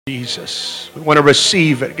Jesus. We want to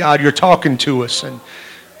receive it. God, you're talking to us, and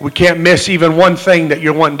we can't miss even one thing that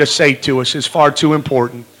you're wanting to say to us. It's far too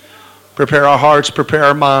important. Prepare our hearts, prepare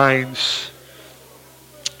our minds.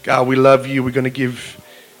 God, we love you. We're going to give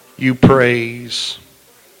you praise.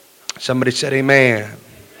 Somebody said amen.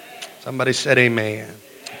 Somebody said amen.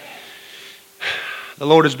 The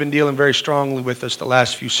Lord has been dealing very strongly with us the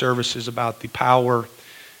last few services about the power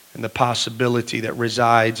and the possibility that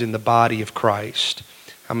resides in the body of Christ.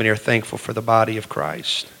 How many are thankful for the body of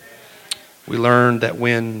Christ? We learned that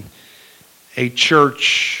when a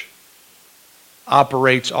church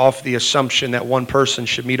operates off the assumption that one person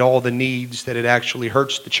should meet all the needs, that it actually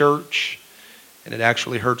hurts the church, and it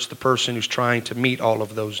actually hurts the person who's trying to meet all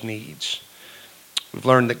of those needs. We've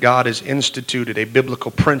learned that God has instituted a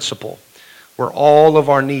biblical principle where all of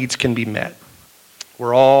our needs can be met,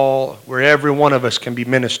 where every one of us can be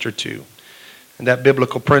ministered to. And that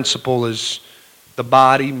biblical principle is the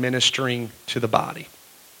body ministering to the body.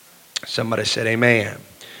 Somebody said amen.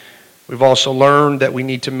 We've also learned that we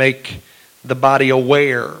need to make the body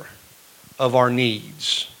aware of our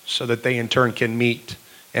needs so that they in turn can meet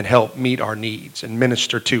and help meet our needs and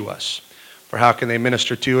minister to us. For how can they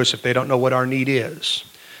minister to us if they don't know what our need is?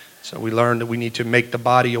 So we learned that we need to make the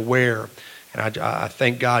body aware. And I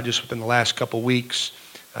thank God just within the last couple of weeks,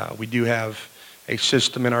 we do have a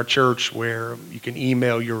system in our church where you can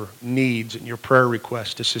email your needs and your prayer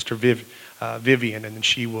requests to Sister Vivian, and then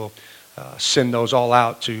she will send those all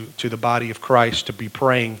out to the body of Christ to be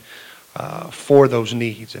praying for those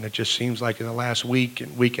needs. And it just seems like in the last week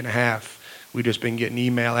and a half, we've just been getting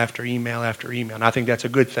email after email after email. And I think that's a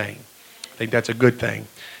good thing. I think that's a good thing.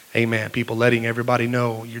 Amen. People letting everybody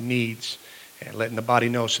know your needs and letting the body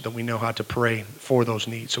know so that we know how to pray for those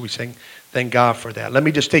needs. So we sing, thank God for that. Let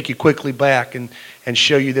me just take you quickly back and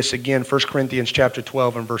show you this again. 1 Corinthians chapter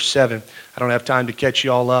 12 and verse 7. I don't have time to catch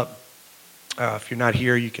you all up. If you're not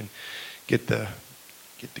here, you can get the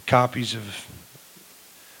copies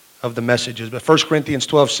of the messages. But 1 Corinthians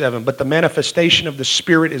 12:7. But the manifestation of the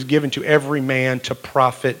Spirit is given to every man to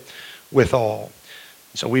profit withal.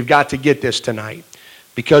 So we've got to get this tonight.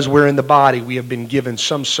 Because we're in the body, we have been given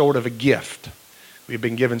some sort of a gift. We've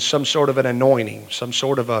been given some sort of an anointing, some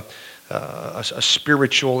sort of a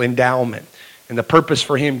spiritual endowment. And the purpose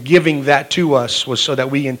for Him giving that to us was so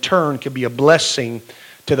that we in turn could be a blessing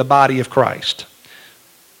to the body of Christ.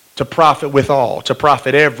 To profit withal, to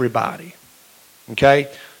profit everybody. Okay?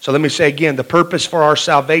 So let me say again, the purpose for our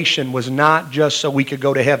salvation was not just so we could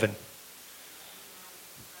go to heaven.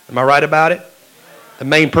 Am I right about it? The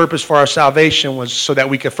main purpose for our salvation was so that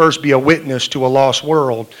we could first be a witness to a lost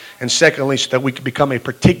world, and secondly, so that we could become a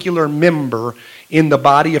particular member in the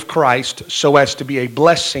body of Christ so as to be a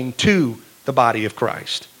blessing to the body of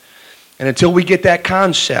Christ. And until we get that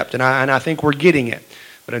concept, and I think we're getting it,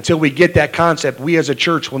 but until we get that concept, we as a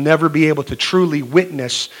church will never be able to truly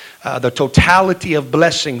witness the totality of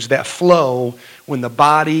blessings that flow when the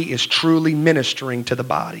body is truly ministering to the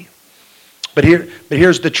body. But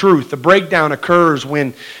here's the truth. The breakdown occurs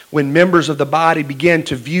when members of the body begin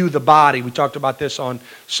to view the body. We talked about this on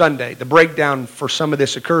Sunday. The breakdown for some of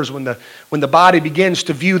this occurs when the body begins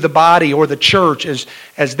to view the body or the church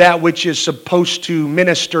as that which is supposed to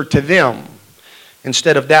minister to them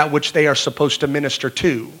instead of that which they are supposed to minister to.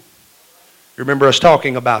 You remember us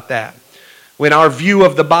talking about that. When our view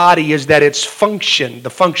of the body is that its function, the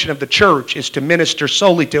function of the church, is to minister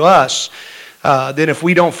solely to us, then if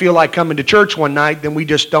we don't feel like coming to church one night, then we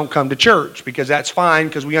just don't come to church, because that's fine,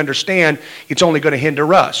 because we understand it's only going to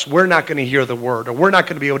hinder us. We're not going to hear the word, or we're not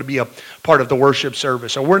going to be able to be a part of the worship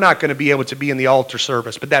service, or we're not going to be able to be in the altar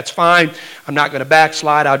service. But that's fine. I'm not going to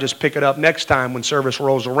backslide. I'll just pick it up next time when service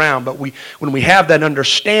rolls around. But when we have that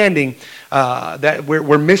understanding, that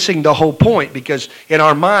we're missing the whole point, because in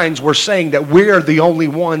our minds we're saying that we're the only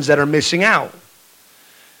ones that are missing out.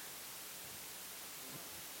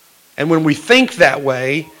 And when we think that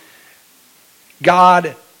way,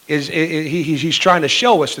 God He's trying to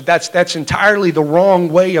show us that that's entirely the wrong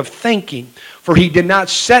way of thinking. For He did not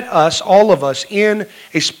set us, all of us, in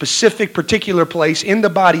a specific particular place in the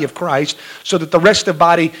body of Christ so that the rest of the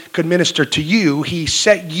body could minister to you. He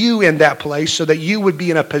set you in that place so that you would be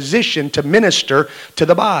in a position to minister to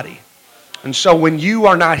the body. And so when you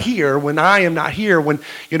are not here, when I am not here, when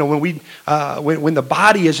the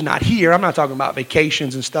body is not here, I'm not talking about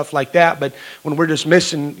vacations and stuff like that, but when we're just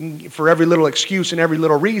missing for every little excuse and every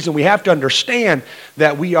little reason, we have to understand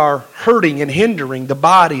that we are hurting and hindering the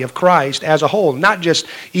body of Christ as a whole, not just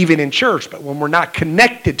even in church, but when we're not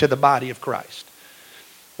connected to the body of Christ.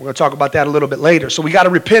 We're going to talk about that a little bit later. So we got to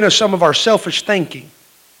repent of some of our selfish thinking.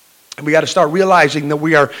 And we got to start realizing that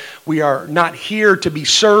we are not here to be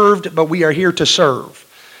served, but we are here to serve.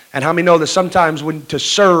 And how many know that sometimes when to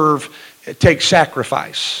serve, it takes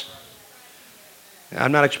sacrifice?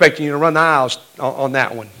 I'm not expecting you to run the aisles on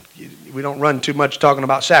that one. We don't run too much talking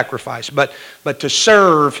about sacrifice. But to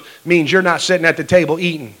serve means you're not sitting at the table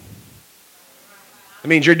eating. It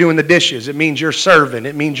means you're doing the dishes. It means you're serving.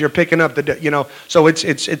 It means you're picking up so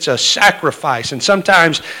it's a sacrifice. And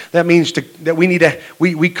sometimes that means that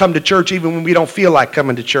we come to church even when we don't feel like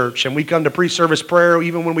coming to church. And we come to pre-service prayer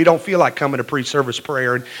even when we don't feel like coming to pre-service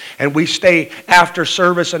prayer. And we stay after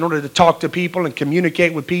service in order to talk to people and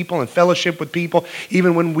communicate with people and fellowship with people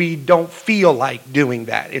even when we don't feel like doing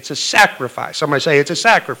that. It's a sacrifice. Somebody say it's a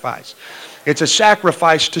sacrifice. It's a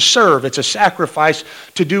sacrifice to serve. It's a sacrifice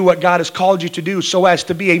to do what God has called you to do so as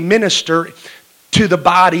to be a minister to the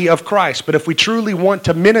body of Christ. But if we truly want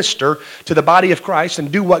to minister to the body of Christ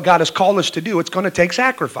and do what God has called us to do, it's going to take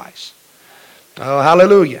sacrifice. Oh,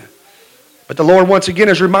 hallelujah. But the Lord once again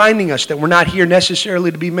is reminding us that we're not here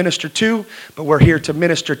necessarily to be ministered to, but we're here to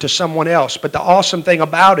minister to someone else. But the awesome thing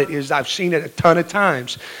about it is I've seen it a ton of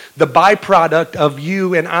times. The byproduct of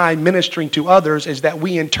you and I ministering to others is that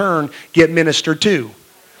we in turn get ministered to.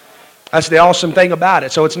 That's the awesome thing about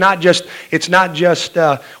it. So it's not just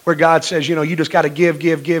where God says, you just got to give,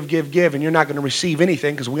 and you're not going to receive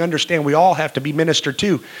anything, because we understand we all have to be ministered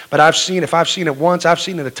to. But if I've seen it once, I've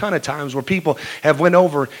seen it a ton of times where people have went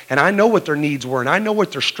over, and I know what their needs were, and I know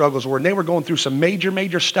what their struggles were, and they were going through some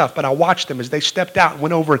major stuff, but I watched them as they stepped out and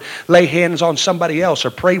went over and lay hands on somebody else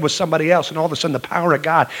or prayed with somebody else, and all of a sudden the power of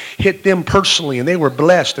God hit them personally, and they were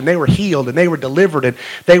blessed, and they were healed, and they were delivered, and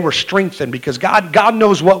they were strengthened, because God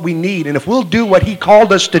knows what we need. And if we'll do what He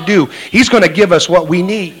called us to do, He's going to give us what we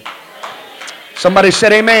need. Somebody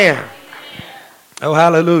said amen. Oh,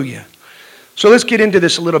 hallelujah. So let's get into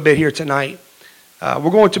this a little bit here tonight. We're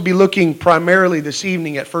going to be looking primarily this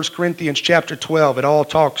evening at 1 Corinthians chapter 12. It all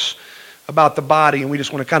talks about the body, and we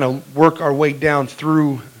just want to kind of work our way down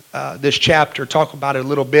through this chapter, talk about it a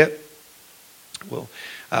little bit.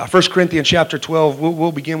 1 Corinthians chapter 12,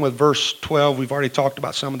 we'll begin with verse 12. We've already talked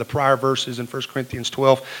about some of the prior verses in 1 Corinthians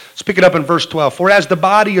 12. Let's pick it up in verse 12. For as the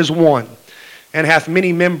body is one, and hath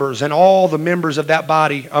many members, and all the members of that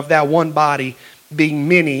body, of that one body, being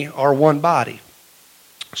many, are one body,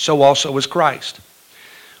 so also is Christ.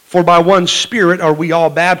 For by one Spirit are we all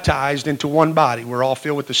baptized into one body. We're all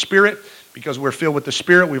filled with the Spirit. Because we're filled with the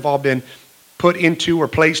Spirit, we've all been put into or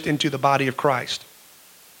placed into the body of Christ.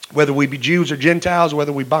 Whether we be Jews or Gentiles,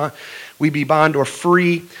 whether we be bond or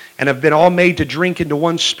free, and have been all made to drink into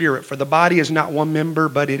one Spirit. For the body is not one member,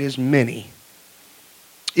 but it is many.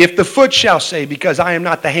 If the foot shall say, because I am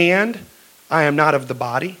not the hand, I am not of the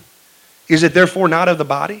body, is it therefore not of the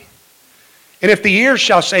body? And if the ear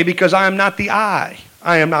shall say, because I am not the eye,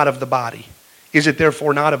 I am not of the body, is it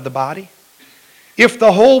therefore not of the body? If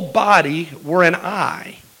the whole body were an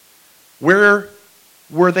eye, where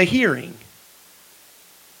were the hearing?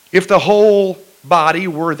 If the whole body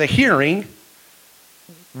were the hearing,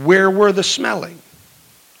 where were the smelling?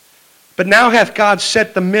 But now hath God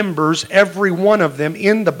set the members, every one of them,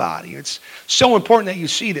 in the body. It's so important that you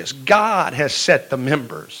see this. God has set the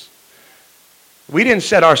members. We didn't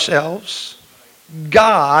set ourselves.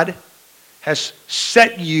 God has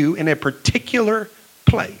set you in a particular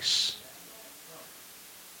place.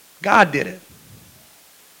 God did it.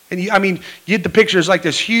 And you get the picture, it's like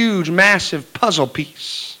this huge, massive puzzle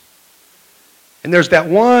piece. And there's that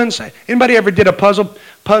one side. Anybody ever did a puzzle,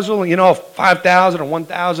 5,000 or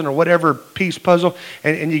 1,000 or whatever piece puzzle,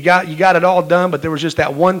 and you got it all done, but there was just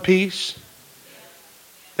that one piece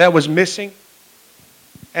that was missing,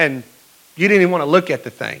 and you didn't even want to look at the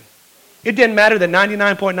thing. It didn't matter that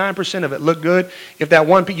 99.9% of it looked good. If that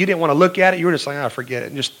one piece, you didn't want to look at it, you were just like, forget it,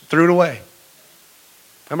 and just threw it away.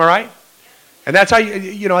 Am I right? And that's how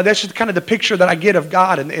that's just kind of the picture that I get of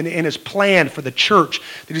God and His plan for the church.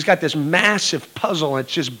 That He's got this massive puzzle, and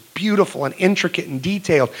it's just beautiful and intricate and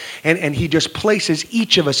detailed. And He just places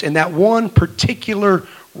each of us in that one particular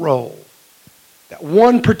role, that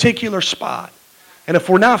one particular spot. And if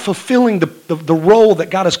we're not fulfilling the role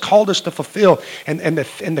that God has called us to fulfill and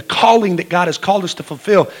the calling that God has called us to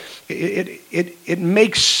fulfill, it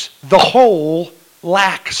makes the whole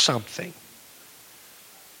lack something.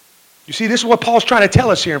 You see, this is what Paul's trying to tell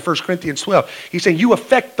us here in 1 Corinthians 12. He's saying you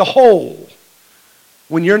affect the whole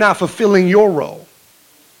when you're not fulfilling your role.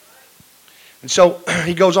 And so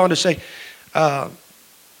he goes on to say,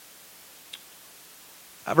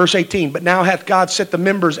 verse 18, but now hath God set the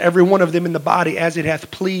members, every one of them in the body, as it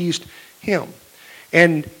hath pleased Him.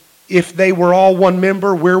 And if they were all one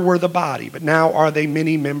member, where were the body? But now are they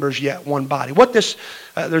many members, yet one body? What this,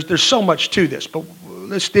 there's so much to this, but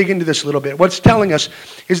let's dig into this a little bit. What's telling us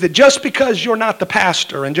is that just because you're not the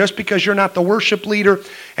pastor, and just because you're not the worship leader,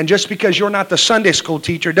 and just because you're not the Sunday school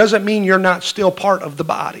teacher, doesn't mean you're not still part of the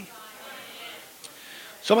body.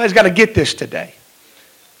 Somebody's got to get this today.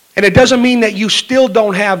 And it doesn't mean that you still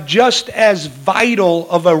don't have just as vital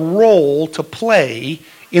of a role to play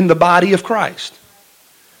in the body of Christ.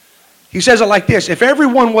 He says it like this: if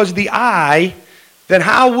everyone was the eye, then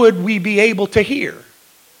how would we be able to hear?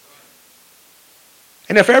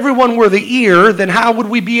 And if everyone were the ear, then how would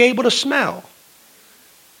we be able to smell?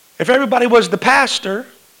 If everybody was the pastor,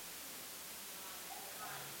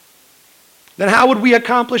 then how would we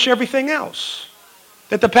accomplish everything else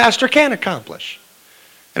that the pastor can accomplish?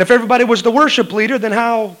 And if everybody was the worship leader, then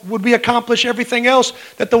how would we accomplish everything else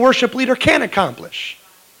that the worship leader can accomplish?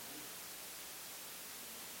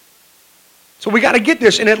 So we got to get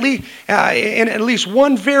this in at least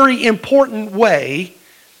one very important way.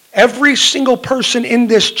 Every single person in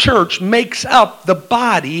this church makes up the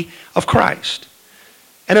body of Christ.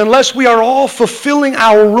 And unless we are all fulfilling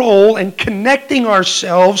our role and connecting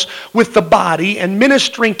ourselves with the body and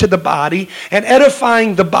ministering to the body and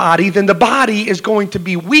edifying the body, then the body is going to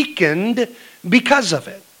be weakened because of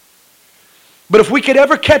it. But if we could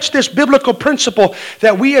ever catch this biblical principle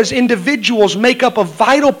that we as individuals make up a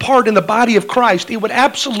vital part in the body of Christ, it would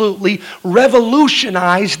absolutely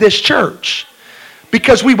revolutionize this church.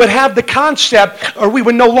 Because we would have the concept, or we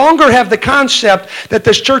would no longer have the concept that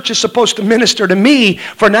this church is supposed to minister to me,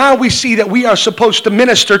 for now we see that we are supposed to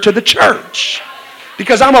minister to the church.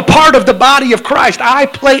 Because I'm a part of the body of Christ. I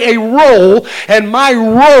play a role, and my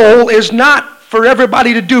role is not for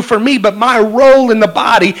everybody to do for me, but my role in the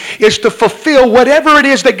body is to fulfill whatever it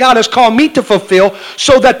is that God has called me to fulfill,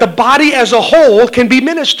 so that the body as a whole can be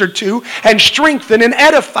ministered to and strengthened and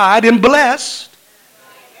edified and blessed.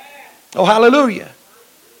 Oh, hallelujah.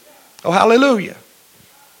 Oh, hallelujah.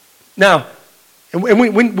 Now,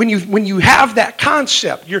 when you have that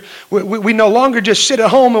concept, we no longer just sit at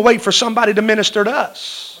home and wait for somebody to minister to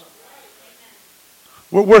us.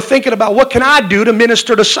 We're thinking about, what can I do to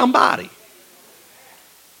minister to somebody?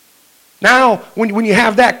 Now, when you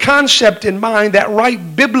have that concept in mind, that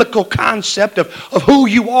right biblical concept of who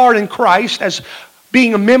you are in Christ as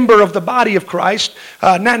being a member of the body of Christ,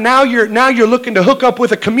 now you're looking to hook up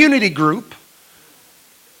with a community group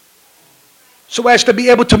so as to be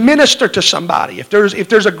able to minister to somebody. If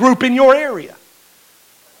there's a group in your area.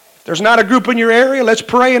 If there's not a group in your area, let's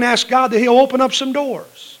pray and ask God that He'll open up some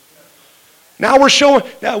doors. Now we're showing,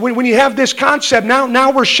 when you have this concept,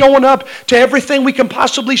 now we're showing up to everything we can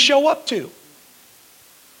possibly show up to.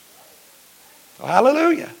 Oh,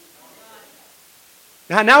 hallelujah.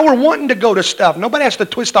 Now we're wanting to go to stuff. Nobody has to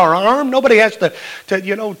twist our arm. Nobody has to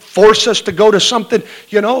force us to go to something,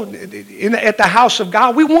 at the house of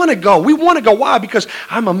God. We want to go. We want to go. Why? Because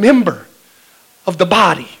I'm a member of the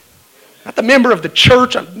body. Not the member of the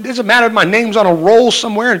church. It doesn't matter if my name's on a roll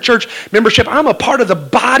somewhere in church membership. I'm a part of the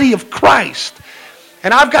body of Christ.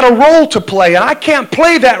 And I've got a role to play. And I can't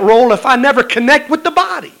play that role if I never connect with the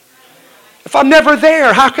body. If I'm never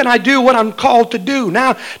there, how can I do what I'm called to do?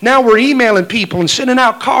 Now we're emailing people and sending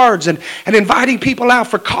out cards and inviting people out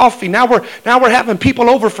for coffee. Now we're having people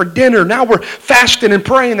over for dinner. Now we're fasting and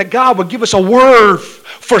praying that God would give us a word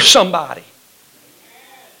for somebody.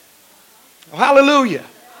 Oh, hallelujah.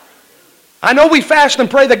 I know we fast and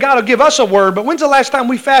pray that God will give us a word, but when's the last time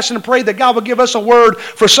we fasted and prayed that God will give us a word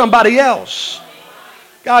for somebody else?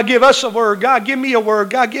 God, give us a word. God, give me a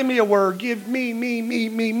word. God, give me a word. Give me.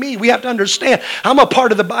 We have to understand, I'm a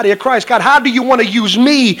part of the body of Christ. God, how do you want to use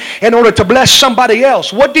me in order to bless somebody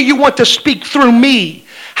else? What do you want to speak through me?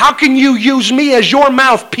 How can you use me as your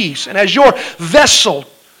mouthpiece and as your vessel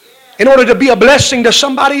in order to be a blessing to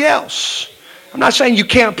somebody else? I'm not saying you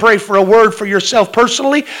can't pray for a word for yourself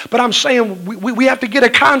personally, but I'm saying we have to get a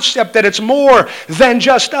concept that it's more than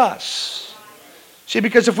just us. See,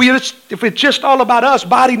 because if it's just all about us,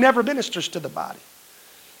 body never ministers to the body.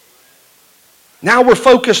 Now we're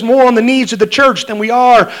focused more on the needs of the church than we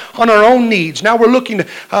are on our own needs. Now we're looking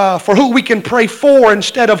for who we can pray for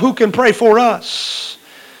instead of who can pray for us.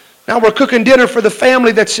 Now we're cooking dinner for the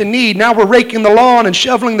family that's in need. Now we're raking the lawn and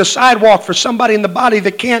shoveling the sidewalk for somebody in the body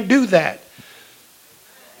that can't do that.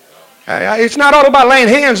 It's not all about laying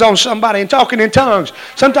hands on somebody and talking in tongues.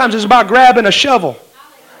 Sometimes it's about grabbing a shovel.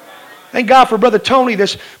 Thank God for Brother Tony.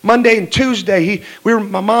 This Monday and Tuesday,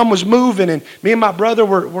 my mom was moving, and me and my brother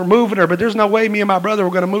were moving her, but there's no way me and my brother were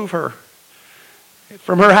going to move her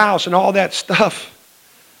from her house and all that stuff.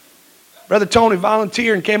 Brother Tony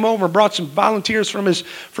volunteered and came over and brought some volunteers from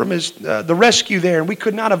the rescue there, and we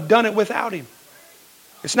could not have done it without him.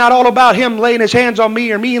 It's not all about him laying his hands on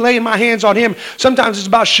me or me laying my hands on him. Sometimes it's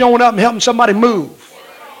about showing up and helping somebody move.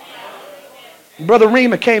 Brother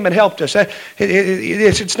Rima came and helped us.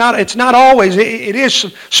 It's not always, it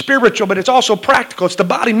is spiritual, but it's also practical. It's the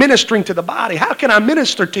body ministering to the body. How can I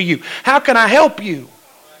minister to you? How can I help you?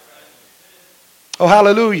 Oh,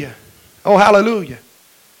 hallelujah. Oh, hallelujah.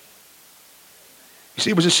 You see,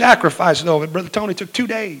 it was a sacrifice, though. Brother Tony took 2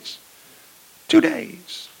 days. 2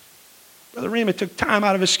 days. Brother Rima took time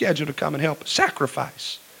out of his schedule to come and help us.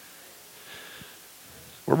 Sacrifice.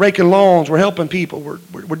 We're raking lawns. We're helping people. We're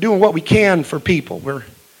doing what we can for people.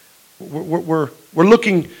 We're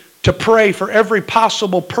looking to pray for every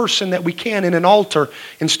possible person that we can in an altar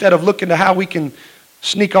instead of looking to how we can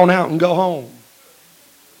sneak on out and go home.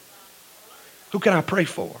 Who can I pray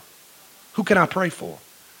for? Who can I pray for?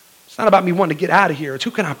 It's not about me wanting to get out of here. It's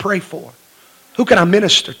who can I pray for? Who can I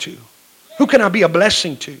minister to? Who can I be a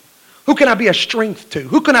blessing to? Who can I be a strength to?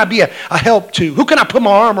 Who can I be a help to? Who can I put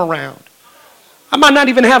my arm around? I might not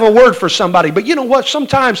even have a word for somebody, but you know what?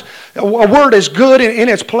 Sometimes a word is good in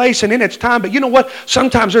its place and in its time, but you know what?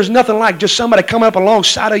 Sometimes there's nothing like just somebody coming up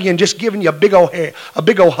alongside of you and just giving you a big old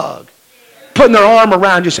hug. Putting their arm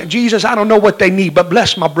around you saying, Jesus, I don't know what they need, but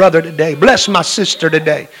bless my brother today. Bless my sister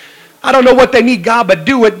today. I don't know what they need, God, but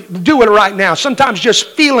do it right now. Sometimes just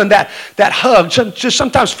feeling that hug, just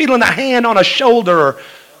sometimes feeling the hand on a shoulder,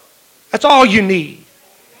 that's all you need.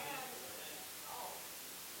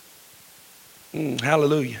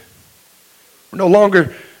 Hallelujah. We're no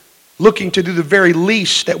longer looking to do the very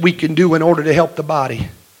least that we can do in order to help the body.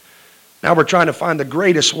 Now we're trying to find the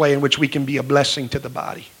greatest way in which we can be a blessing to the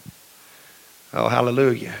body. Oh,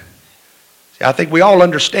 hallelujah. See, I think we all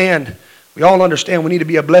understand we need to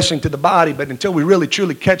be a blessing to the body, but until we really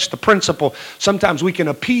truly catch the principle, sometimes we can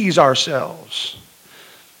appease ourselves.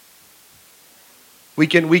 We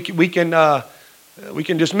can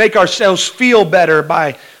just make ourselves feel better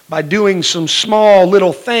by doing some small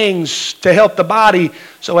little things to help the body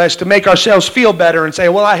so as to make ourselves feel better and say,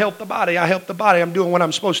 well, I help the body, I'm doing what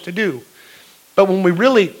I'm supposed to do. But when we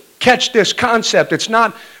really catch this concept, it's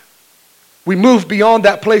not, we move beyond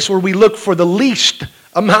that place where we look for the least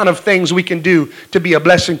amount of things we can do to be a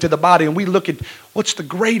blessing to the body, and we look at what's the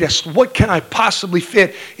greatest, what can I possibly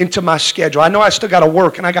fit into my schedule. I know I still got to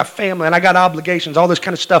work and I got family and I got obligations, all this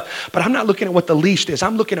kind of stuff, but I'm not looking at what the least is.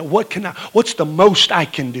 I'm looking at what's the most I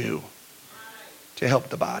can do to help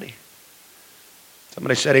the body.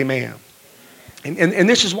 Somebody said amen. And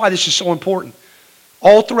this is why this is so important.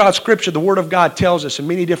 All throughout Scripture, the Word of God tells us in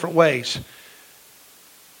many different ways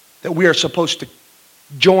that we are supposed to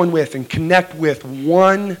join with and connect with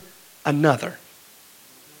one another.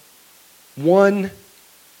 One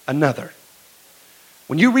another.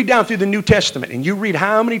 When you read down through the New Testament and you read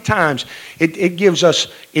how many times it gives us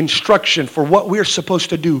instruction for what we're supposed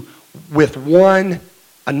to do with one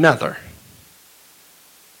another,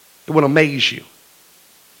 it will amaze you.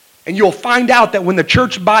 And you'll find out that when the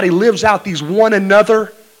church body lives out these one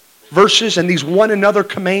another verses and these one another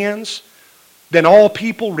commands, then all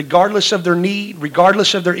people, regardless of their need,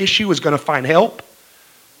 regardless of their issue, is going to find help.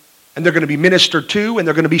 And they're going to be ministered to and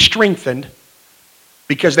they're going to be strengthened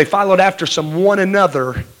because they followed after some one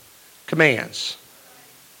another commands.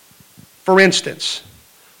 For instance,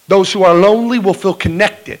 those who are lonely will feel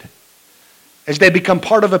connected as they become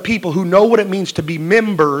part of a people who know what it means to be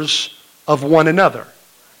members of one another.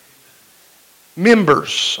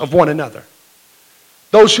 Members of one another.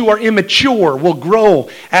 Those who are immature will grow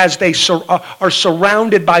as they are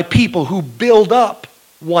surrounded by people who build up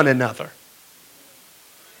one another.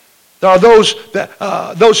 There are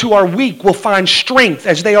those who are weak will find strength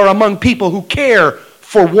as they are among people who care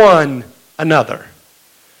for one another.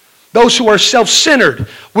 Those who are self-centered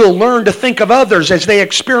will learn to think of others as they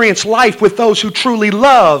experience life with those who truly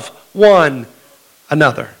love one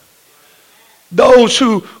another. Those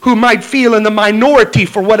who might feel in the minority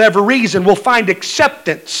for whatever reason will find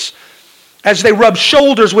acceptance as they rub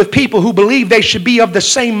shoulders with people who believe they should be of the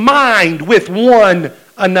same mind with one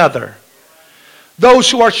another. Those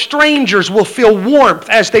who are strangers will feel warmth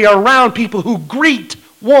as they are around people who greet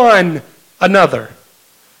one another.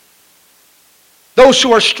 Those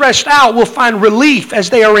who are stressed out will find relief as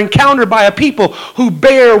they are encountered by a people who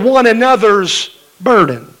bear one another's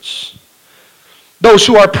burdens. Those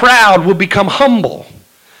who are proud will become humble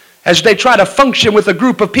as they try to function with a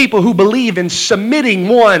group of people who believe in submitting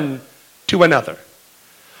one to another.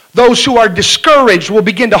 Those who are discouraged will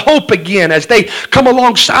begin to hope again as they come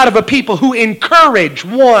alongside of a people who encourage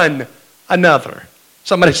one another.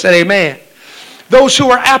 Somebody said amen. Those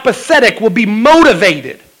who are apathetic will be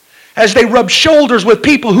motivated as they rub shoulders with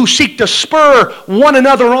people who seek to spur one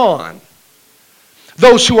another on.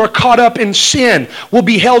 Those who are caught up in sin will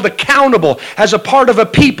be held accountable as a part of a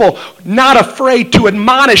people not afraid to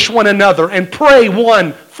admonish one another and pray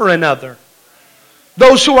one for another.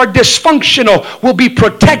 Those who are dysfunctional will be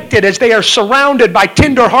protected as they are surrounded by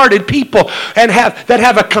tender-hearted people and that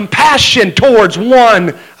have a compassion towards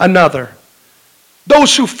one another.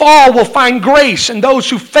 Those who fall will find grace, and those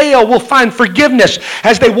who fail will find forgiveness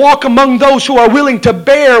as they walk among those who are willing to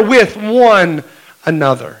bear with one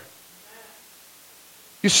another.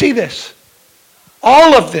 You see this?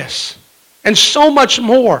 All of this and so much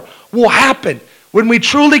more will happen when we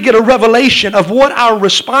truly get a revelation of what our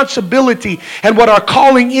responsibility and what our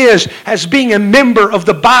calling is as being a member of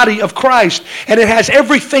the body of Christ. And it has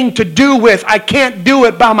everything to do with, I can't do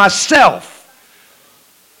it by myself.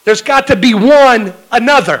 There's got to be one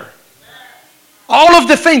another. All of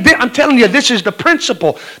the things, I'm telling you, this is the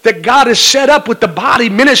principle that God has set up with the body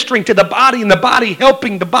ministering to the body and the body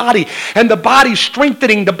helping the body and the body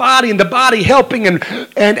strengthening the body and the body helping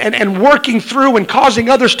and working through and causing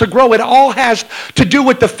others to grow. It all has to do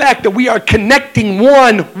with the fact that we are connecting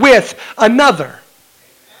one with another.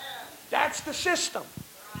 That's the system.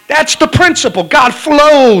 That's the principle. God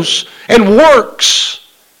flows and works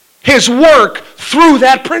His work through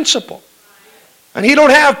that principle. And He don't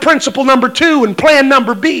have principle number 2 and plan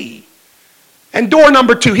number B and door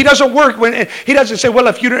number 2. He doesn't work when He doesn't say, well,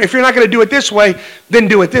 if you're not going to do it this way, then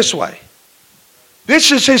do it this way.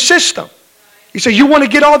 This is His system. He said, you want to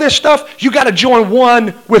get all this stuff? You got to join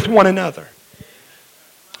one with one another.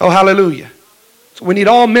 Oh, hallelujah. So we need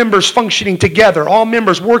all members functioning together, all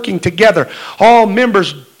members working together, all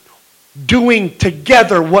members doing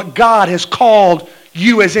together what God has called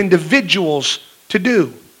you as individuals to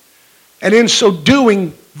do. And in so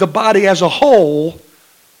doing, the body as a whole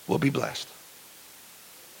will be blessed.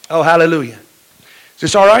 Oh, hallelujah. Is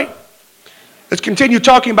this all right? Let's continue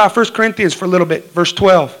talking about 1 Corinthians for a little bit. Verse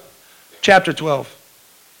 12, chapter 12.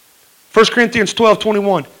 1 Corinthians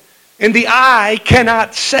 12:21. And the eye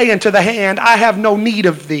cannot say unto the hand, I have no need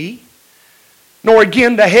of thee, nor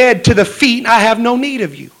again the head to the feet, I have no need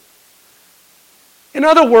of you. In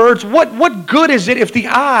other words, what good is it if the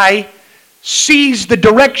eye sees the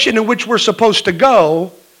direction in which we're supposed to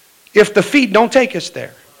go if the feet don't take us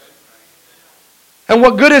there? And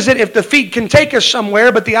what good is it if the feet can take us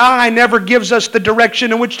somewhere but the eye never gives us the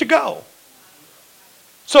direction in which to go?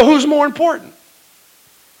 So who's more important?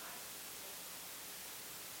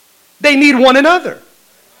 They need one another.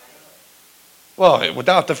 Well,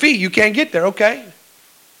 without the feet you can't get there, okay.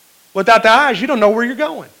 Without the eyes you don't know where you're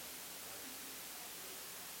going.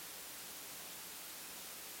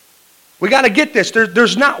 We got to get this.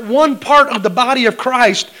 There's not one part of the body of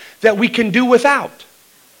Christ that we can do without.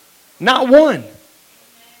 Not one.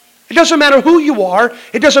 It doesn't matter who you are.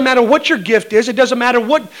 It doesn't matter what your gift is. It doesn't matter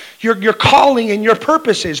what your calling and your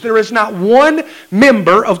purpose is. There is not one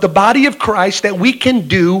member of the body of Christ that we can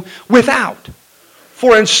do without.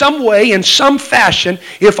 For in some way, in some fashion,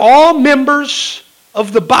 if all members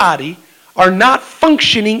of the body are not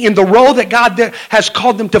functioning in the role that God has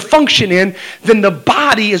called them to function in, then the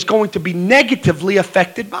body is going to be negatively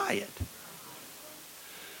affected by it.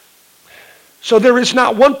 So there is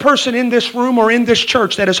not one person in this room or in this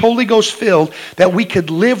church that is Holy Ghost filled that we could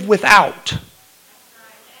live without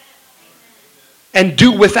and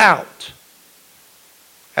do without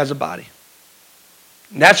as a body.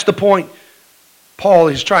 And that's the point Paul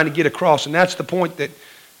is trying to get across, and that's the point that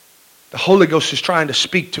the Holy Ghost is trying to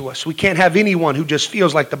speak to us. We can't have anyone who just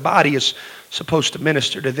feels like the body is supposed to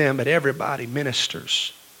minister to them, but everybody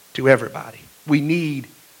ministers to everybody. We need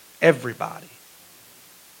everybody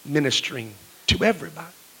ministering to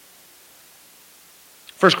everybody.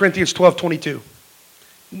 1 Corinthians 12:22.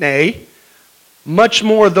 Nay, much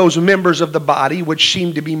more of those members of the body which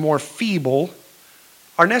seem to be more feeble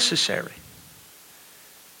are necessary.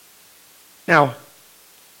 Now,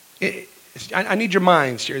 I need your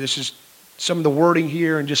minds here. This is some of the wording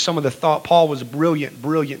here and just some of the thought. Paul was a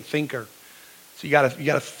brilliant thinker. So you got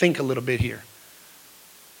to think a little bit here.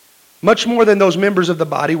 Much more than those members of the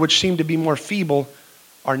body which seem to be more feeble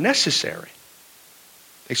are necessary.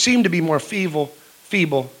 They seem to be more feeble,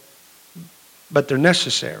 but they're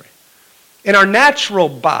necessary. In our natural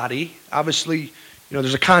body, obviously,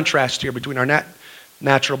 there's a contrast here between our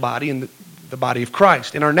natural body and the body of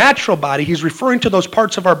Christ. In our natural body, he's referring to those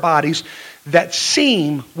parts of our bodies that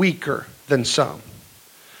seem weaker than some.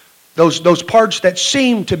 Those parts that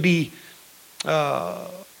seem to be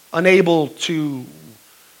unable to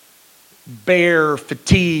bear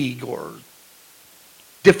fatigue or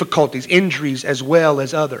difficulties, injuries, as well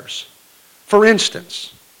as others. For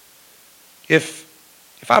instance, if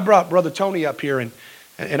I brought Brother Tony up here and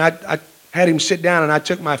I had him sit down and I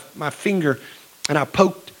took my finger and I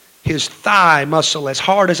poked his thigh muscle as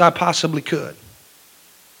hard as I possibly could.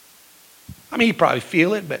 I mean, he'd probably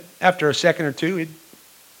feel it, but after a second or two,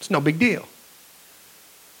 it's no big deal.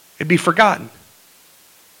 It'd be forgotten.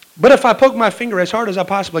 But if I poked my finger as hard as I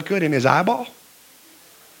possibly could in his eyeball,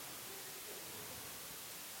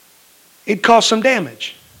 it'd cause some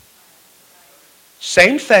damage.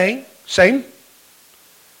 Same thing, same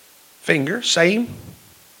finger, same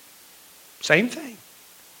thing.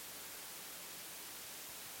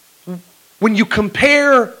 When you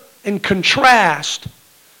compare and contrast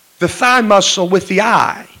the thigh muscle with the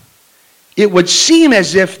eye, it would seem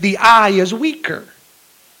as if the eye is weaker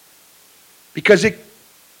because it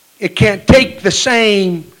can't take the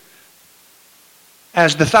same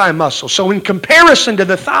as the thigh muscle. So in comparison to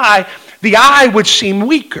the thigh, the eye would seem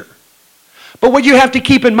weaker. But what you have to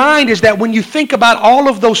keep in mind is that when you think about all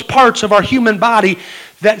of those parts of our human body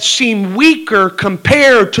that seem weaker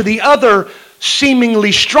compared to the other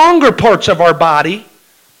seemingly stronger parts of our body,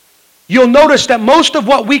 you'll notice that most of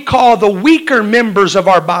what we call the weaker members of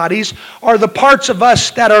our bodies are the parts of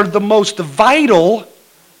us that are the most vital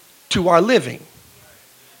to our living.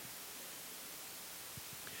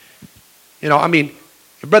 You know, I mean,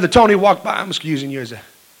 if Brother Tony walked by, I'm just using you as a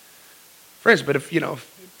for instance, but if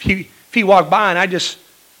he walked by and I just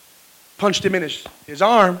punched him in his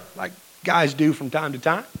arm, like guys do from time to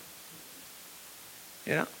time,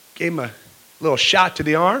 you know, gave him a little shot to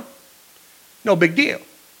the arm, no big deal.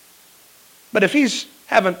 But if he's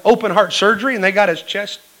having open heart surgery and they got his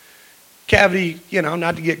chest cavity, you know,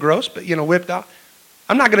 not to get gross, but, you know, whipped off,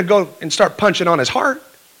 I'm not going to go and start punching on his heart.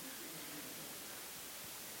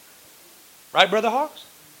 Right, Brother Hawks?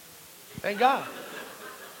 Thank God.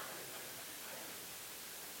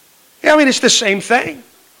 Yeah, I mean, it's the same thing,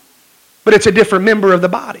 but it's a different member of the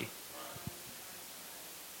body.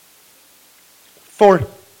 For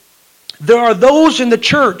there are those in the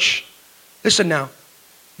church, listen now,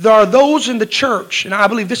 there are those in the church, and I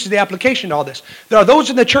believe this is the application to all this. There are those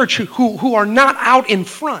in the church who are not out in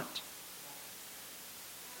front.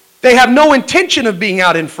 They have no intention of being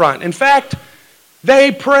out in front. In fact,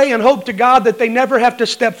 they pray and hope to God that they never have to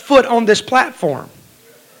step foot on this platform.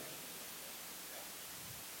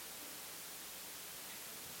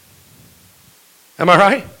 Am I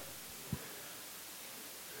right?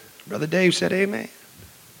 Brother Dave said amen.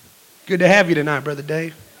 Good to have you tonight, Brother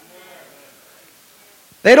Dave.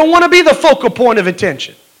 They don't want to be the focal point of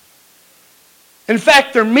attention. In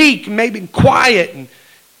fact, they're meek, maybe quiet and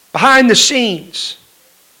behind the scenes.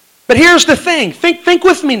 But here's the thing. Think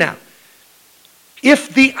with me now.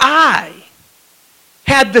 If the eye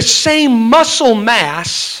had the same muscle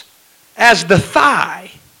mass as the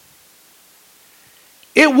thigh,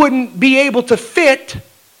 it wouldn't be able to fit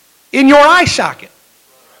in your eye socket.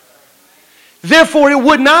 Therefore, it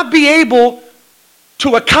would not be able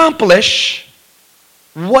to accomplish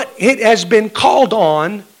what it has been called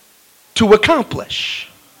on to accomplish.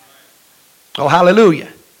 Oh,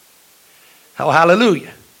 hallelujah. Oh,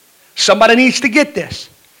 hallelujah. Somebody needs to get this.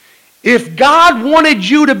 If God wanted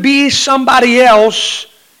you to be somebody else,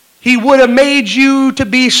 He would have made you to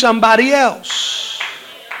be somebody else.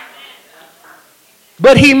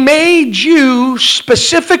 But He made you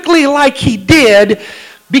specifically like He did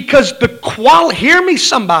because the quality, hear me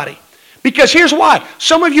somebody, because here's why.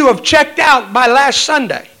 Some of you have checked out by last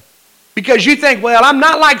Sunday because you think, well, I'm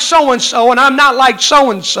not like so-and-so and I'm not like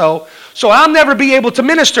so-and-so, so I'll never be able to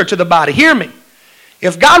minister to the body. Hear me.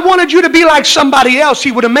 If God wanted you to be like somebody else,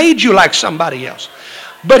 He would have made you like somebody else.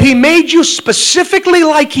 But He made you specifically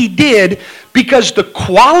like He did because the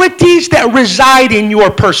qualities that reside in your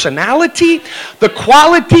personality, the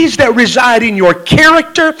qualities that reside in your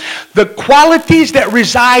character, the qualities that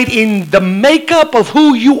reside in the makeup of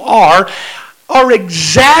who you are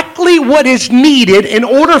exactly what is needed in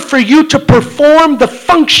order for you to perform the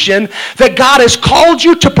function that God has called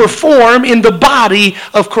you to perform in the body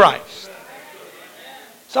of Christ.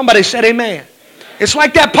 Somebody said amen. It's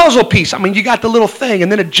like that puzzle piece. I mean, you got the little thing, and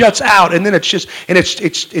then it juts out, and then it's just, and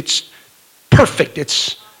it's perfect.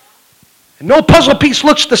 And no puzzle piece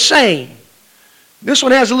looks the same. This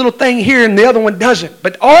one has a little thing here, and the other one doesn't.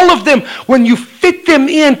 But all of them, when you fit them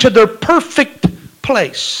into their perfect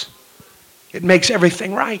place, it makes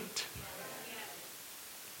everything right.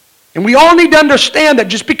 And we all need to understand that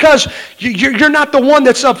just because you're not the one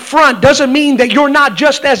that's up front doesn't mean that you're not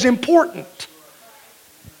just as important.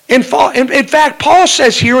 In fact, Paul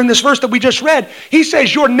says here in this verse that we just read, he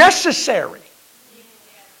says you're necessary.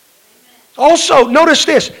 Also, notice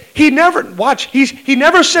this. He never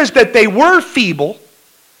says that they were feeble.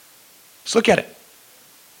 Let's look at it.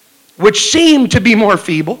 Which seemed to be more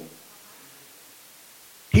feeble.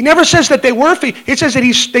 He never says that they were feeble. It says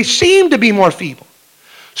that they seem to be more feeble.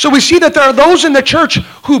 So we see that there are those in the church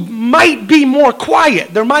who might be more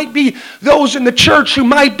quiet. There might be those in the church who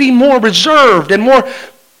might be more reserved and more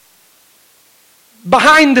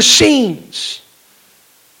behind the scenes.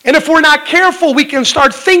 And if we're not careful, we can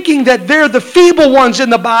start thinking that they're the feeble ones in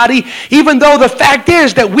the body, even though the fact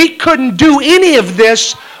is that we couldn't do any of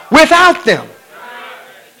this without them.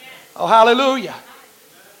 Oh, hallelujah.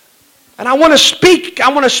 And I want to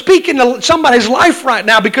speak into somebody's life right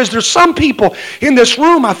now, because there's some people in this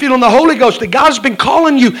room, I feel in the Holy Ghost, that God's been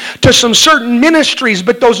calling you to some certain ministries,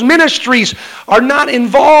 but those ministries are not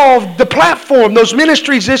involved the platform. Those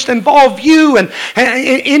ministries just involve you and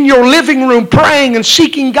in your living room praying and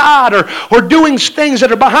seeking God, or doing things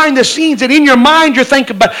that are behind the scenes, and in your mind you're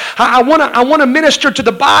thinking, but I want to minister to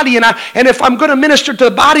the body, and if I'm going to minister to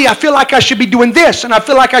the body, I feel like I should be doing this, and I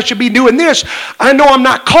feel like I should be doing this. I know I'm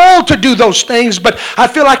not called to do those things, but I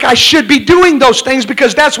feel like I should be doing those things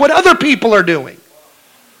because that's what other people are doing.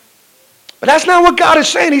 But that's not what God is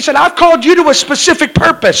saying. He said, I've called you to a specific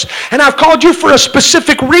purpose, and I've called you for a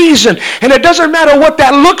specific reason, and it doesn't matter what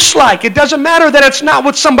that looks like. It doesn't matter that it's not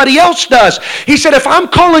what somebody else does. He said, if I'm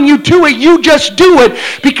calling you to it, you just do it,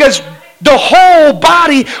 because the whole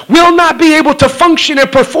body will not be able to function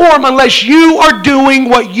and perform unless you are doing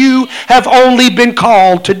what you have only been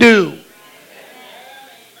called to do.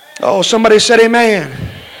 Oh, somebody said amen.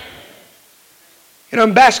 You know,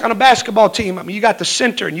 on a basketball team, I mean, you got the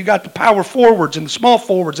center, and you got the power forwards and the small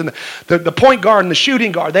forwards and the point guard and the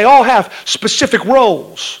shooting guard. They all have specific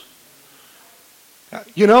roles.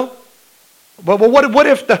 You know? But what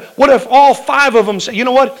if all five of them say, you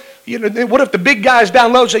know what? What if the big guys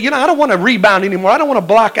down low say, I don't want to rebound anymore. I don't want to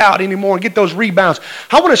block out anymore and get those rebounds.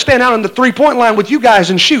 I want to stand out on the three-point line with you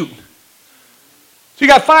guys and shoot. So you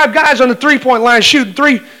got 5 guys on the three-point line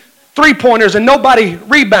shooting three-pointers and nobody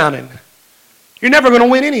rebounding. You're never going to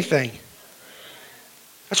win anything.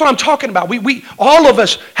 That's what I'm talking about. We all of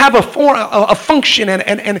us have a function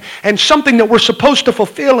and something that we're supposed to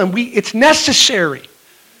fulfill, and it's necessary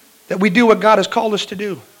that we do what God has called us to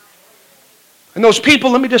do. And those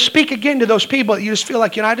people, let me just speak again to those people that you just feel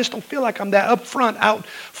like, I just don't feel like I'm that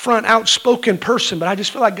outspoken person, but I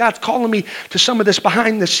just feel like God's calling me to some of this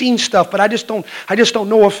behind the scenes stuff, but I just don't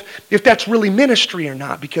know if that's really ministry or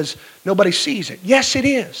not, because nobody sees it. Yes, it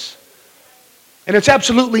is. And it's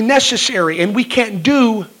absolutely necessary, and we can't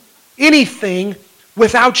do anything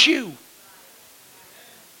without you.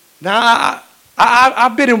 Now,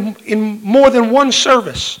 I've been in more than one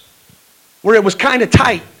service where it was kind of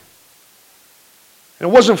tight. And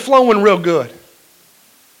it wasn't flowing real good. There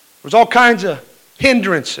was all kinds of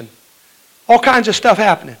hindrance and all kinds of stuff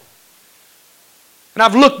happening. And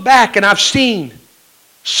I've looked back and I've seen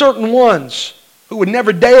certain ones who would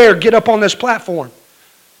never dare get up on this platform.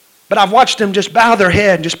 But I've watched them just bow their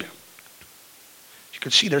head and you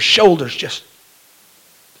could see their shoulders just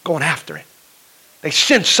going after it. They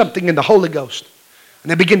sense something in the Holy Ghost, and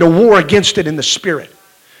they begin to war against it in the Spirit.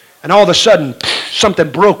 And all of a sudden,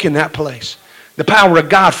 something broke in that place. The power of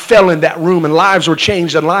God fell in that room, and lives were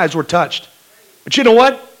changed and lives were touched. But you know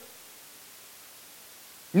what?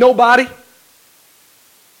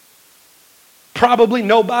 Probably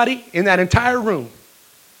nobody in that entire room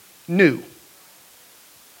knew.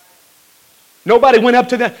 Nobody went up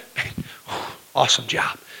to them. Awesome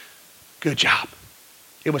job. Good job.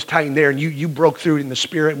 It was tight in there, and you broke through it in the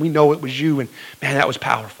Spirit, and we know it was you, and man, that was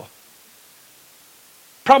powerful.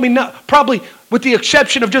 Probably with the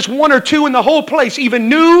exception of just 1 or 2 in the whole place, even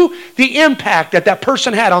knew the impact that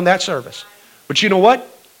person had on that service. But you know what?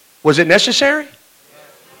 Was it necessary?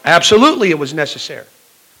 Absolutely it was necessary.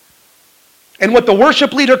 And what the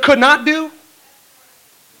worship leader could not do,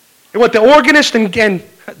 and what the organist and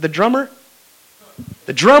the drummer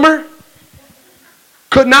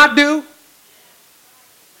could not do,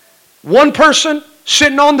 one person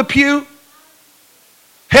sitting on the pew,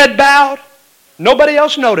 head bowed, nobody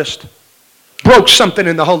else noticed, broke something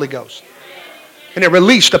in the Holy Ghost. And it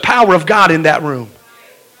released the power of God in that room.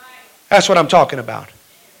 That's what I'm talking about.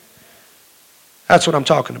 That's what I'm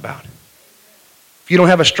talking about. If you don't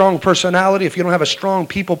have a strong personality, if you don't have a strong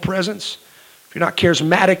people presence, if you're not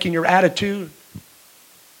charismatic in your attitude,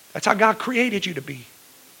 that's how God created you to be.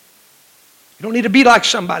 You don't need to be like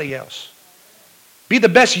somebody else. Be the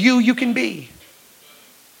best you can be.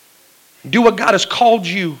 Do what God has called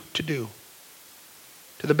you to do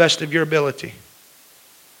to the best of your ability.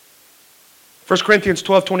 1 Corinthians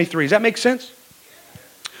 12:23. Does that make sense?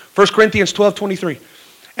 1 Corinthians 12:23.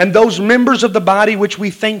 And those members of the body which we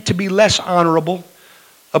think to be less honorable,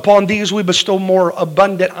 upon these we bestow more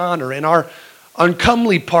abundant honor, and our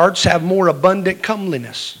uncomely parts have more abundant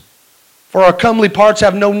comeliness. For our comely parts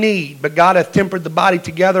have no need, but God hath tempered the body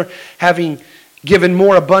together, having given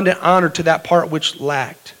more abundant honor to that part which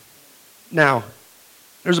lacked. Now,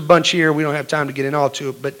 there's a bunch here. We don't have time to get in all to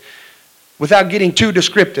it, but without getting too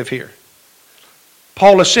descriptive here,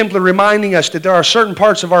 Paul is simply reminding us that there are certain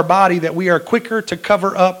parts of our body that we are quicker to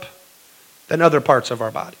cover up than other parts of our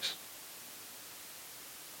bodies.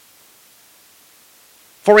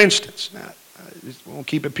 For instance, now, we'll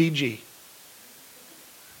keep it PG.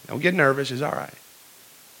 Don't get nervous, it's all right.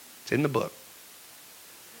 It's in the book.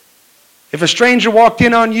 If a stranger walked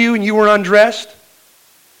in on you and you were undressed,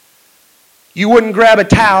 you wouldn't grab a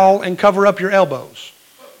towel and cover up your elbows.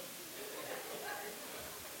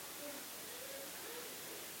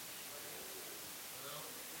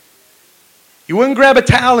 You wouldn't grab a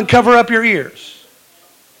towel and cover up your ears.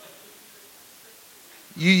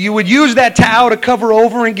 You would use that towel to cover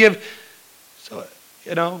over and give,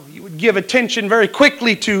 you would give attention very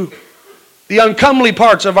quickly to the uncomely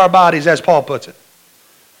parts of our bodies, as Paul puts it.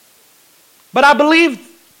 But I believe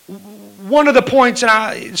one of the points,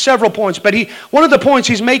 several points, but one of the points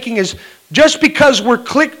he's making is just because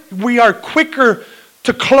we are quicker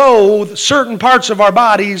to clothe certain parts of our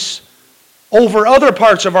bodies over other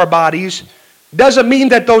parts of our bodies doesn't mean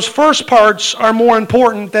that those first parts are more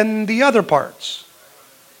important than the other parts.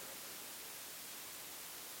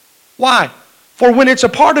 Why? For when it's a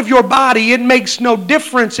part of your body, it makes no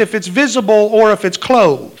difference if it's visible or if it's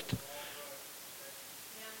clothed.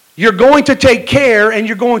 You're going to take care and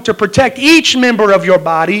you're going to protect each member of your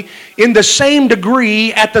body in the same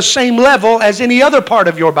degree, at the same level as any other part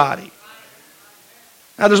of your body.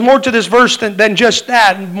 Now there's more to this verse than just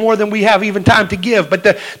that, and more than we have even time to give. But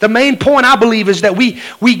the main point, I believe, is that we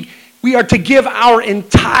are to give our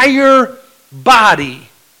entire body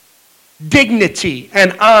dignity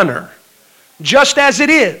and honor, just as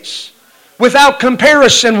it is, without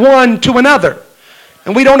comparison one to another.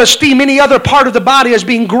 And we don't esteem any other part of the body as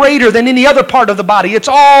being greater than any other part of the body. It's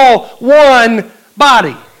all one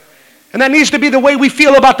body. And that needs to be the way we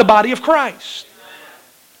feel about the body of Christ.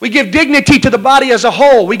 We give dignity to the body as a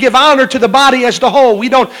whole. We give honor to the body as the whole. We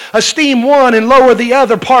don't esteem one and lower the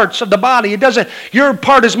other parts of the body. Your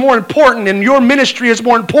part is more important, and your ministry is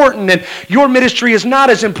more important, and your ministry is not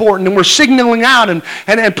as important, and we're signaling out and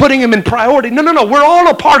putting them in priority. No. We're all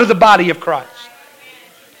a part of the body of Christ.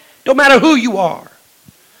 Don't matter who you are.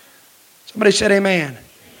 Somebody said amen.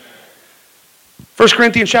 1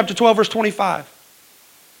 Corinthians chapter 12, verse 25.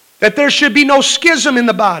 That there should be no schism in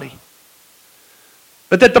the body,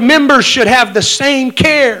 but that the members should have the same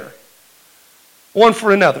care one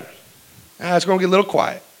for another. Now it's going to get a little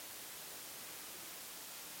quiet.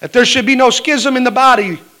 That there should be no schism in the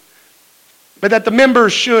body, but that the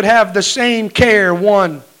members should have the same care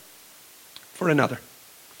one for another.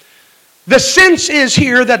 The sense is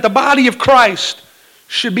here that the body of Christ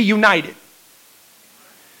should be united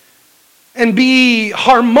and be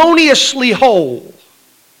harmoniously whole.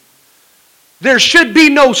 There should be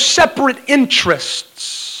no separate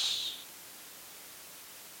interests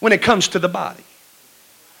when it comes to the body.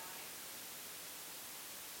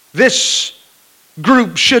 This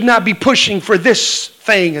group should not be pushing for this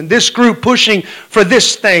thing and this group pushing for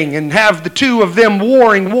this thing, and have the two of them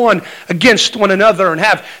warring one against one another, and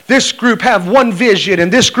have this group have one vision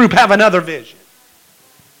and this group have another vision.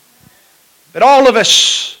 But all of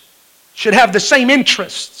us should have the same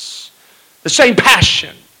interests, the same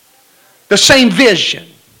passion, the same vision.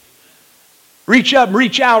 Reach up,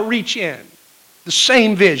 reach out, reach in. The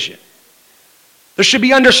same vision. There should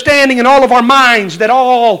be understanding in all of our minds that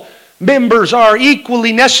all members are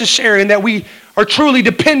equally necessary and that we are truly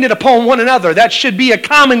dependent upon one another. That should be a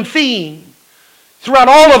common theme throughout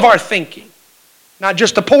all of our thinking, not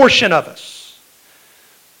just a portion of us.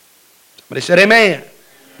 Somebody said amen.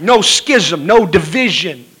 No schism, no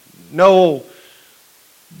division, no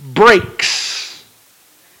breaks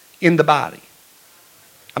in the body.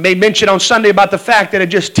 I made mention on Sunday about the fact that it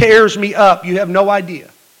just tears me up. You have no idea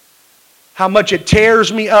how much it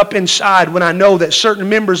tears me up inside when I know that certain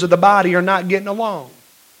members of the body are not getting along.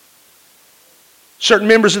 Certain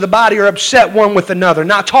members of the body are upset one with another,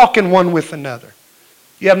 not talking one with another.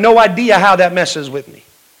 You have no idea how that messes with me.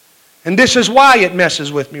 And this is why it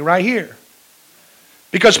messes with me right here.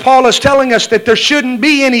 Because Paul is telling us that there shouldn't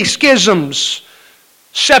be any schisms,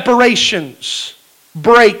 separations,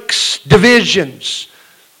 breaks, divisions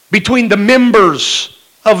between the members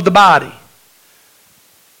of the body.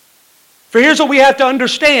 For here's what we have to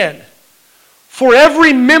understand. For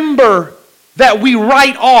every member that we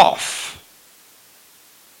write off,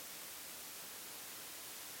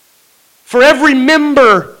 for every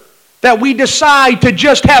member that we decide to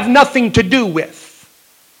just have nothing to do with,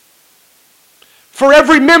 for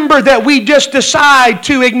every member that we just decide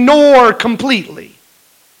to ignore completely,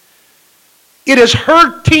 it is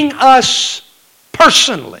hurting us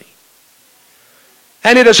personally,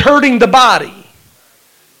 and it is hurting the body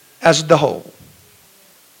as the whole.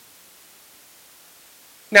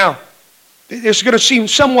 Now, it's going to seem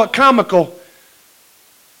somewhat comical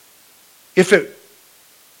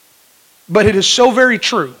but it is so very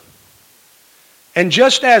true. And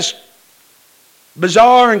just as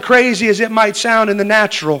bizarre and crazy as it might sound in the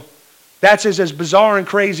natural, that's as bizarre and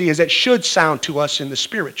crazy as it should sound to us in the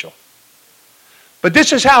spiritual. But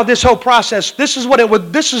this is how this whole process, this is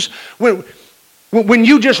when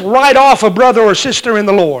you just write off a brother or sister in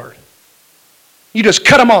the Lord. You just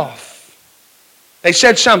cut them off. They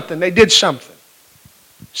said something, they did something,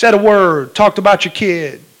 said a word, talked about your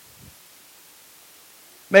kid.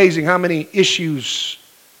 Amazing how many issues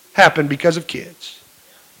happen because of kids.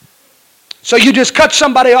 So you just cut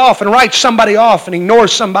somebody off and write somebody off and ignore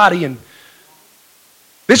somebody. And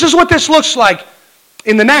this is what this looks like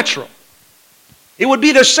in the natural. It would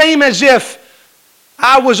be the same as if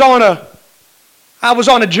I was on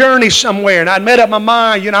a journey somewhere and I'd made up my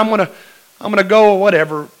mind, I'm gonna go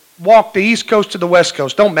whatever, walk the East Coast to the West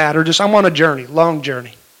Coast, don't matter, just I'm on a journey, long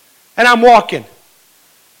journey. And I'm walking.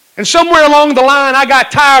 And somewhere along the line I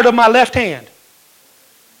got tired of my left hand.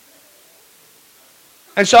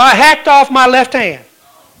 And so I hacked off my left hand.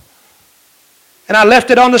 And I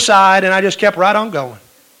left it on the side and I just kept right on going.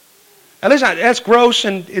 Now listen, that's gross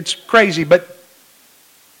and it's crazy,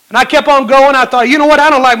 and I kept on going. I thought, you know what, I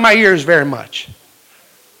don't like my ears very much.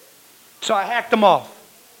 So I hacked them off.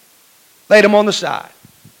 Laid them on the side.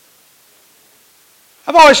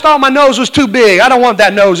 I've always thought my nose was too big. I don't want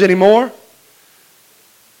that nose anymore.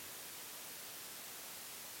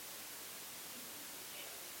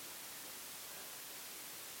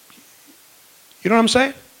 You know what I'm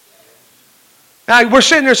saying? Now we're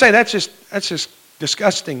sitting there saying that's just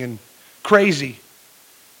disgusting and crazy.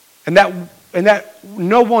 And that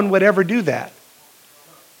no one would ever do that.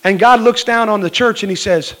 And God looks down on the church and he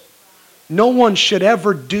says, no one should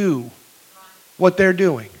ever do what they're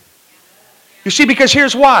doing. You see, because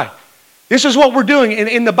here's why. This is what we're doing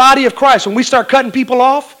in the body of Christ. When we start cutting people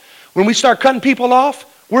off,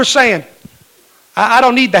 we're saying, I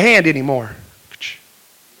don't need the hand anymore.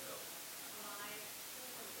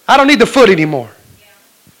 I don't need the foot anymore.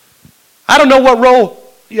 I don't know what role,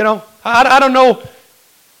 I don't know.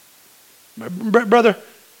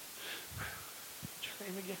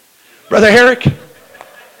 Brother Herrick.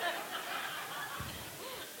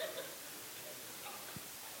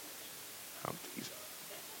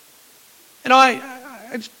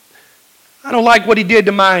 I don't like what he did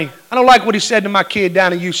I don't like what he said to my kid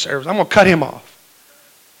down in youth service. I'm going to cut him off.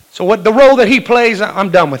 So the role that he plays, I'm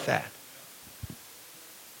done with that.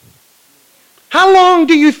 How long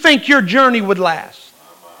do you think your journey would last?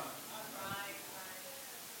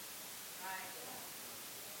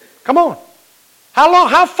 Come on.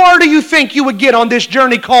 How far do you think you would get on this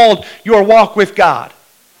journey called your walk with God?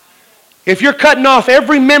 If you're cutting off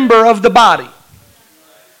every member of the body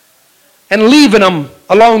and leaving them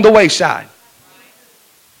along the wayside.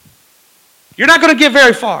 You're not going to get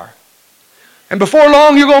very far. And before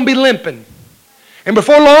long, you're going to be limping. And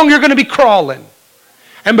before long, you're going to be crawling.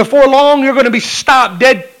 And before long, you're going to be stopped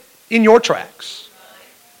dead in your tracks.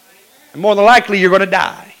 And more than likely, you're going to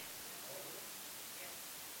die.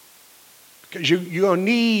 Because you're going to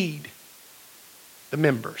need the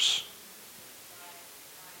members.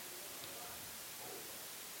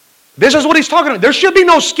 This is what he's talking about. There should be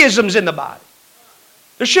no schisms in the body.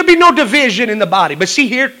 There should be no division in the body. But see,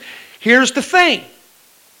 here's the thing.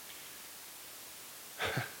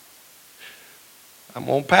 I'm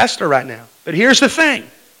on pastor right now. But here's the thing.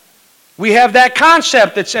 We have that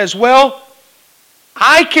concept that says, well,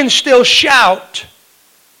 I can still shout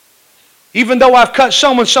even though I've cut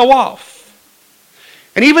so-and-so off.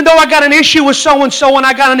 And even though I got an issue with so-and-so and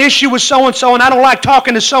I got an issue with so-and-so and I don't like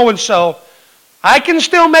talking to so-and-so, I can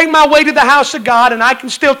still make my way to the house of God and I can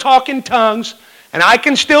still talk in tongues and I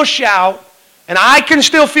can still shout and I can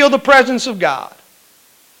still feel the presence of God.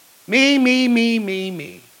 Me, me, me, me,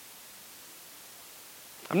 me.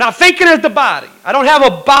 I'm not thinking of the body. I don't have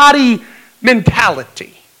a body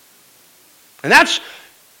mentality. And that's,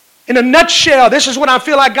 in a nutshell, this is what I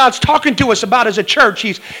feel like God's talking to us about as a church.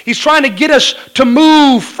 He's trying to get us to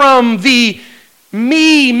move from the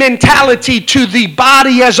me mentality to the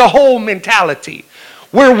body as a whole mentality.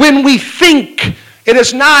 Where when we think, it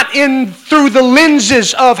is not in through the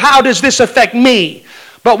lenses of how does this affect me,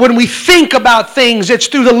 but when we think about things, it's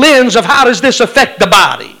through the lens of how does this affect the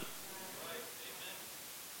body.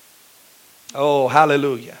 Oh,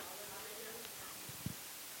 hallelujah.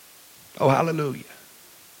 Oh, hallelujah.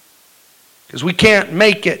 Because we can't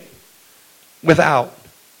make it without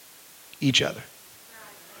each other.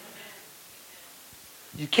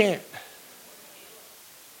 You can't.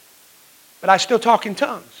 But I still talk in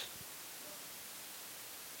tongues.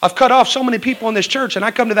 I've cut off so many people in this church, and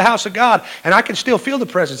I come to the house of God, and I can still feel the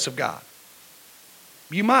presence of God.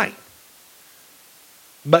 You might.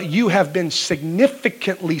 But you have been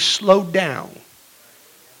significantly slowed down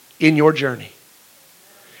in your journey.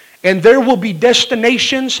 And there will be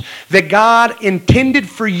destinations that God intended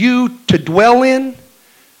for you to dwell in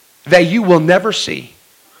that you will never see.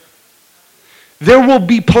 There will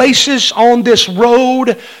be places on this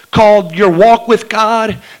road called your walk with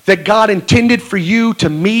God that God intended for you to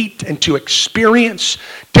meet and to experience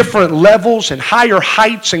different levels and higher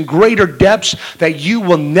heights and greater depths that you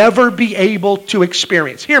will never be able to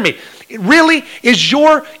experience. Hear me. It really is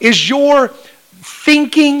your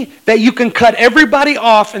thinking that you can cut everybody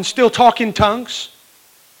off and still talk in tongues?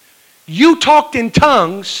 You talked in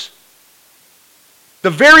tongues the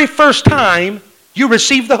very first time you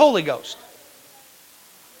received the Holy Ghost.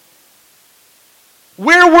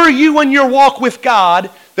 Where were you in your walk with God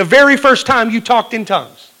the very first time you talked in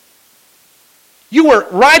tongues? You were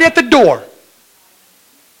right at the door.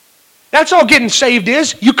 That's all getting saved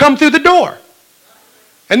is. You come through the door.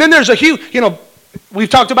 And then there's a huge, we've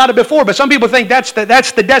talked about it before, but some people think that's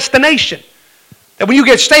the destination. That when you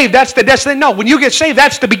get saved, that's the destination. No, when you get saved,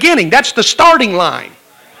 that's the beginning. That's the starting line.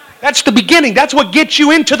 That's the beginning. That's what gets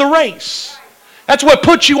you into the race. That's what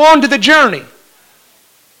puts you onto the journey.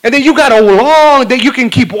 And then you got a long, that you can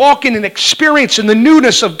keep walking and experiencing the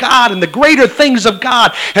newness of God and the greater things of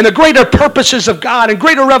God and the greater purposes of God and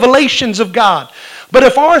greater revelations of God. But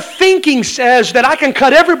if our thinking says that I can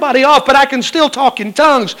cut everybody off, but I can still talk in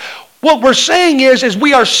tongues, what we're saying is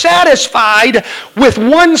we are satisfied with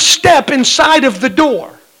one step inside of the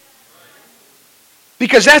door.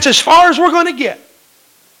 Because that's as far as we're going to get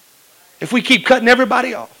if we keep cutting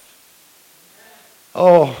everybody off.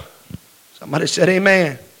 Oh, somebody said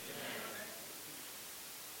amen.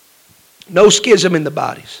 No schism in the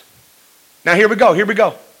bodies. Now here we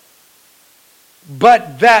go.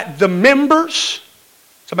 But that the members,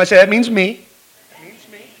 somebody say that means me.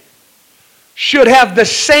 Should have the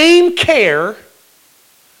same care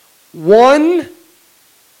one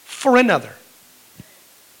for another.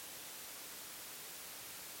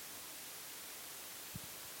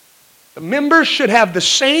 The members should have the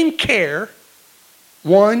same care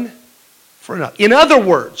one for another. In other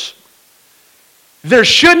words, there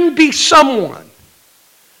shouldn't be someone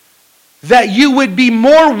that you would be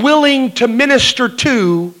more willing to minister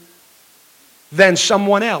to than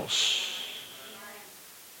someone else.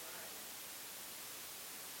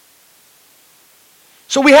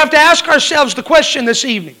 So we have to ask ourselves the question this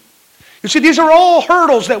evening. You see, these are all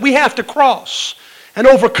hurdles that we have to cross and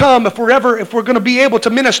overcome if we're going to be able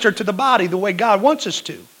to minister to the body the way God wants us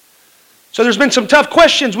to. So there's been some tough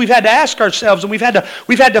questions we've had to ask ourselves, and we've had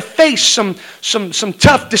to face some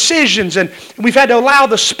tough decisions, and we've had to allow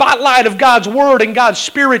the spotlight of God's Word and God's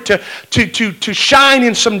Spirit to shine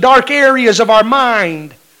in some dark areas of our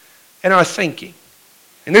mind and our thinking.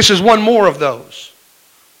 And this is one more of those.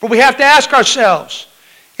 But we have to ask ourselves,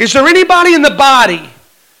 is there anybody in the body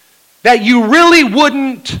that you really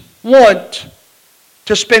wouldn't want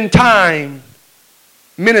to spend time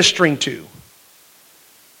ministering to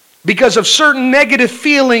because of certain negative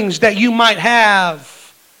feelings that you might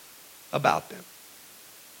have about them?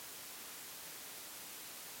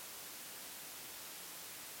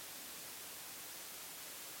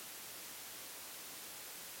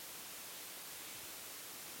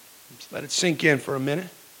 Just let it sink in for a minute.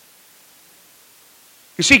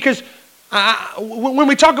 You see, because when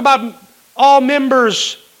we talk about all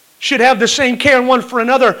members should have the same care one for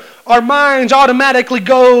another, our minds automatically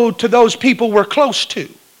go to those people we're close to.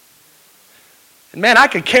 And man, I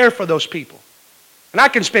can care for those people. And I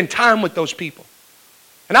can spend time with those people.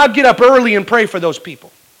 And I'll get up early and pray for those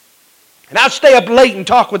people. And I'll stay up late and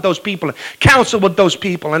talk with those people and counsel with those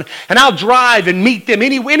people. And I'll drive and meet them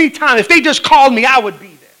anytime. If they just called me, I would be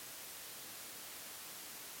there.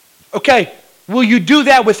 Okay, will you do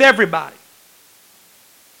that with everybody?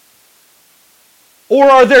 Or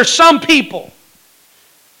are there some people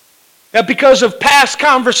that because of past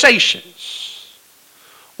conversations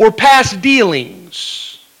or past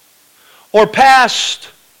dealings or past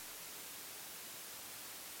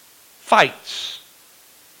fights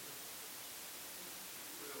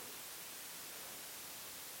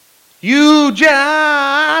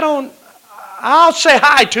I'll say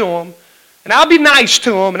hi to them, and I'll be nice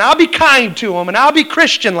to them, and I'll be kind to them, and I'll be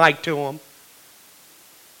Christian-like to them.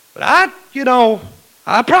 But I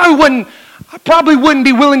probably wouldn't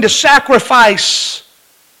be willing to sacrifice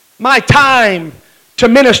my time to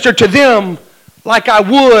minister to them like I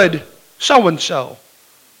would so-and-so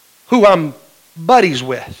who I'm buddies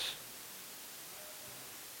with.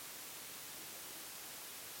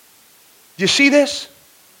 Do you see this?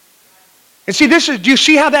 And see, do you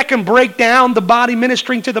see how that can break down the body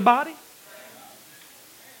ministering to the body?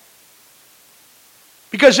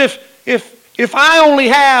 Because if I only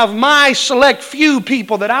have my select few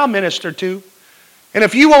people that I'll minister to, and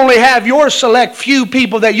if you only have your select few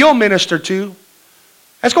people that you'll minister to,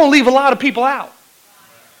 that's going to leave a lot of people out.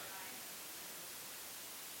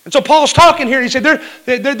 And so Paul's talking here, and he said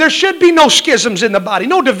there should be no schisms in the body,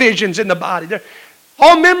 no divisions in the body.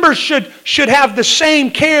 All members should have the same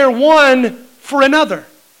care one for another.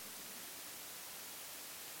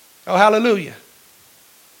 Oh, hallelujah.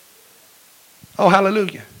 Oh,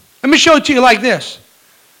 hallelujah. Let me show it to you like this.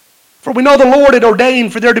 For we know the Lord had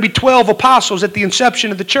ordained for there to be 12 apostles at the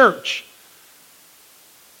inception of the church.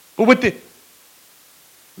 But we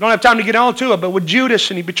don't have time to get on to it, but with Judas,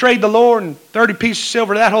 and he betrayed the Lord, and 30 pieces of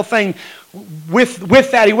silver, that whole thing,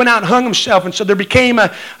 with that, he went out and hung himself, and so there became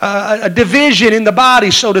a division in the body,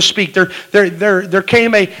 so to speak. There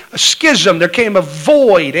came a schism, there came a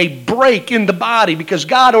void, a break in the body, because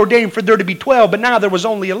God ordained for there to be 12, but now there was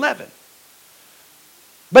only 11.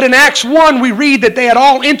 But in Acts 1, we read that they had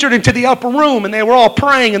all entered into the upper room, and they were all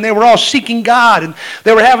praying, and they were all seeking God, and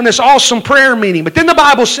they were having this awesome prayer meeting. But then the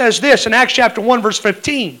Bible says this in Acts chapter 1, verse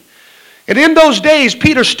 15. And in those days,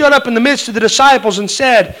 Peter stood up in the midst of the disciples and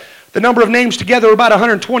said, the number of names together were about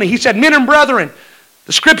 120. He said, men and brethren,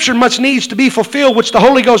 the scripture must needs to be fulfilled, which the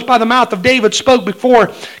Holy Ghost by the mouth of David spoke before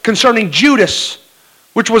concerning Judas,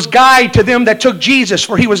 which was guide to them that took Jesus,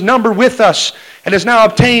 for he was numbered with us and has now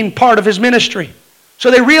obtained part of his ministry. So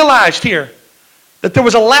they realized here that there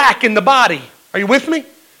was a lack in the body. Are you with me?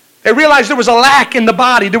 They realized there was a lack in the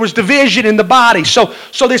body. There was division in the body. So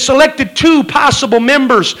they selected two possible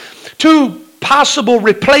members, two possible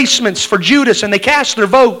replacements for Judas, and they cast their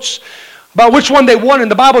votes about which one they wanted.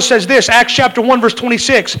 And the Bible says this, Acts chapter 1, verse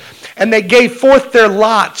 26, and they gave forth their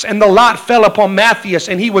lots, and the lot fell upon Matthias,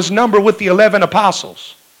 and he was numbered with the 11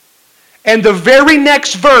 apostles. And the very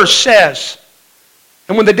next verse says,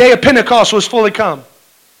 and when the day of Pentecost was fully come,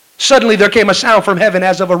 suddenly there came a sound from heaven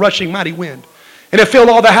as of a rushing mighty wind. And it filled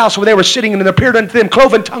all the house where they were sitting, and it appeared unto them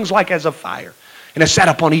cloven tongues like as of fire. And it sat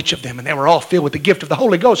upon each of them, and they were all filled with the gift of the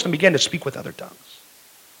Holy Ghost and began to speak with other tongues.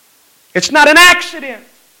 It's not an accident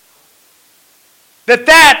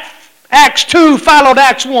that Acts 2 followed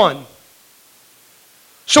Acts 1.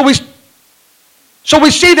 So we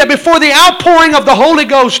see that before the outpouring of the Holy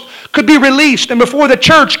Ghost could be released, and before the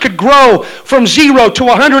church could grow from 0 to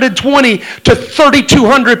 120 to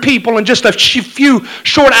 3,200 people in just a few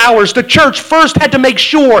short hours, the church first had to make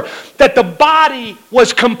sure that the body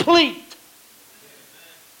was complete.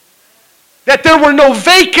 That there were no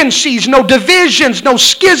vacancies, no divisions, no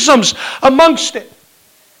schisms amongst it.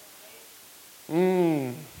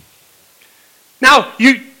 Now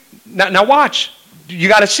watch. You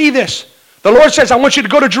got to see this. The Lord says, I want you to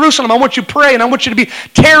go to Jerusalem. I want you to pray, and I want you to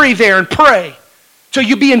tarry there and pray till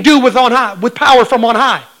you be endued with power from on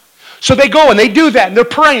high. So they go and they do that, and they're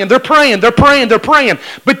praying.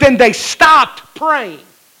 But then they stopped praying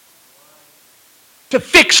to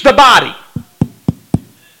fix the body.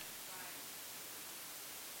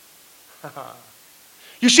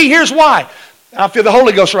 You see, here's why. I feel the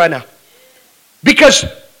Holy Ghost right now. Because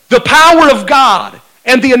the power of God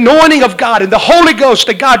and the anointing of God and the Holy Ghost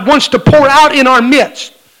that God wants to pour out in our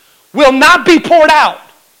midst will not be poured out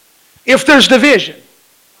if there's division,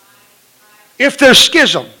 if there's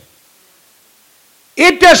schism.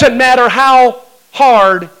 It doesn't matter how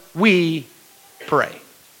hard we pray.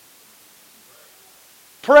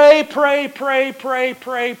 Pray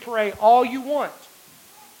all you want.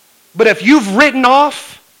 But if you've written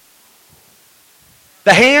off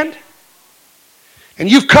the hand and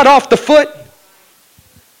you've cut off the foot,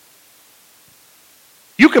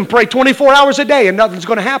 you can pray 24 hours a day and nothing's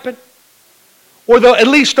going to happen. Or at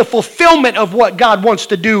least the fulfillment of what God wants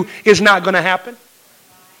to do is not going to happen.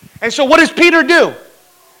 And so what does Peter do?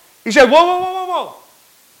 He said, whoa.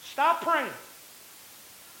 Stop praying.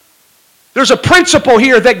 There's a principle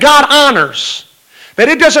here that God honors. That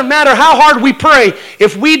it doesn't matter how hard we pray,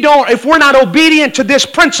 if we're not obedient to this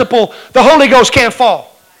principle, the Holy Ghost can't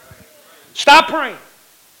fall. Stop praying.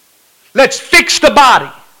 Let's fix the body.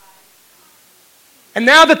 And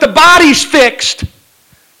now that the body's fixed,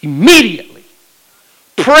 Immediately.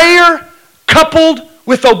 Prayer coupled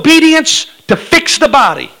with obedience to fix the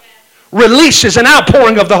body releases an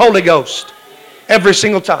outpouring of the Holy Ghost every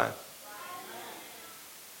single time.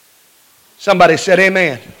 Somebody said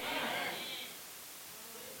amen.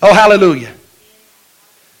 Oh, hallelujah.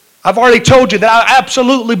 I've already told you that I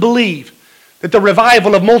absolutely believe that the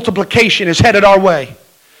revival of multiplication is headed our way.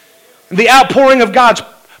 And the outpouring of God's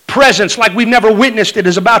presence like we've never witnessed it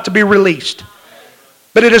is about to be released.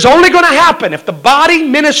 But it is only going to happen if the body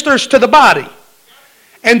ministers to the body.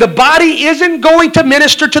 And the body isn't going to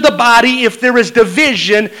minister to the body if there is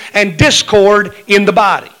division and discord in the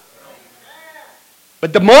body.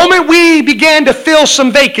 But the moment we began to fill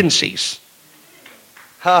some vacancies,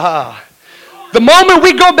 the moment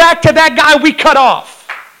we go back to that guy we cut off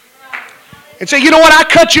and say, you know what, I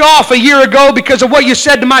cut you off a year ago because of what you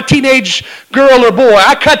said to my teenage girl or boy.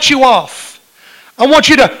 I cut you off. I want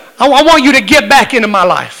you to get back into my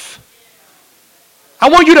life. I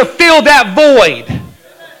want you to fill that void.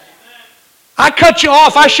 I cut you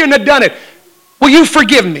off. I shouldn't have done it. Will you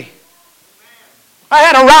forgive me? I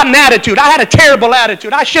had a rotten attitude. I had a terrible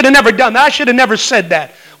attitude. I should have never done that. I should have never said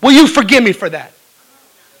that. Will you forgive me for that?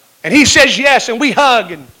 And he says yes, and we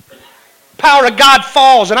hug, and power of God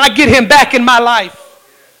falls, and I get him back in my life.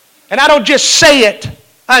 And I don't just say it,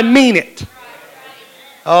 I mean it.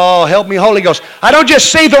 Oh, help me, Holy Ghost. I don't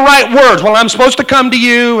just say the right words. Well, I'm supposed to come to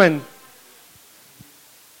you, and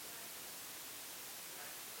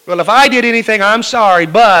well, if I did anything, I'm sorry,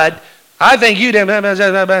 but I think you did.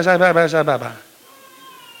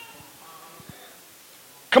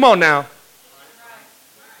 Come on now.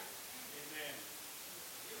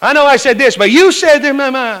 I know I said this, but you said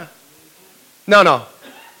that. No.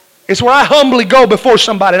 It's where I humbly go before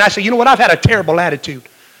somebody and I say, you know what, I've had a terrible attitude.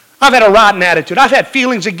 I've had a rotten attitude. I've had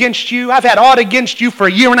feelings against you. I've had aught against you for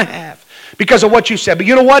a year and a half because of what you said. But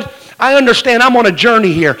you know what? I understand I'm on a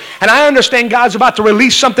journey here. And I understand God's about to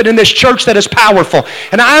release something in this church that is powerful.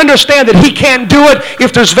 And I understand that He can't do it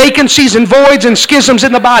if there's vacancies and voids and schisms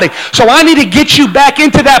in the body. So I need to get you back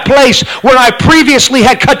into that place where I previously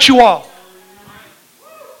had cut you off.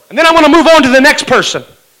 And then I want to move on to the next person.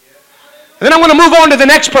 And then I want to move on to the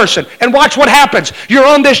next person and watch what happens. You're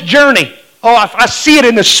on this journey. Oh, I see it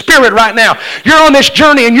in the spirit right now. You're on this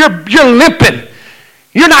journey and you're limping.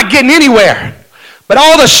 You're not getting anywhere. But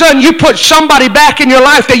all of a sudden you put somebody back in your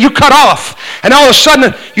life that you cut off. And all of a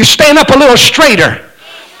sudden you stand up a little straighter.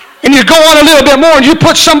 And you go on a little bit more and you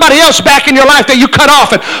put somebody else back in your life that you cut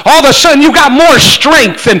off. And all of a sudden you got more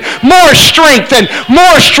strength and more strength and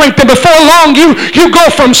more strength. And before long you go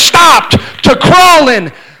from stopped to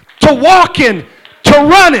crawling to walking to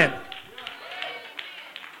running.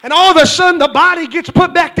 And all of a sudden the body gets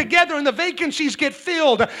put back together and the vacancies get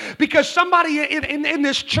filled because somebody in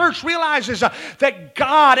this church realizes that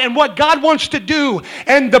God and what God wants to do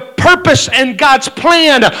and the purpose and God's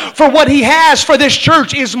plan for what He has for this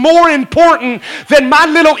church is more important than my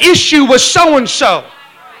little issue with so-and-so.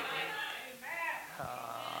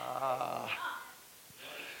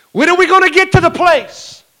 When are we going to get to the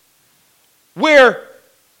place where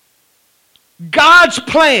God's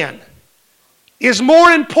plan is more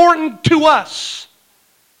important to us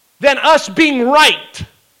than us being right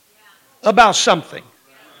about something?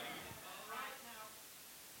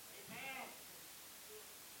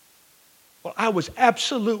 Well, I was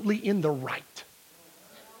absolutely in the right.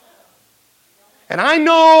 And I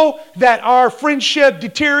know that our friendship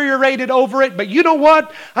deteriorated over it, but you know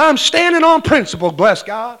what? I'm standing on principle, bless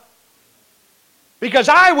God. Because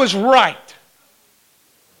I was right.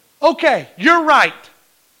 Okay, you're right.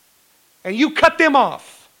 And you cut them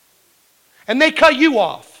off. And they cut you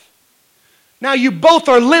off. Now you both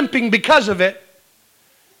are limping because of it.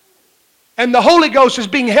 And the Holy Ghost is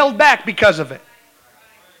being held back because of it.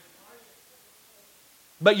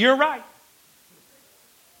 But you're right.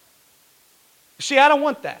 See, I don't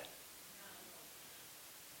want that.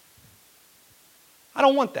 I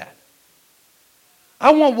don't want that.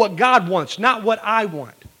 I want what God wants, not what I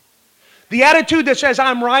want. The attitude that says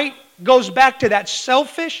I'm right goes back to that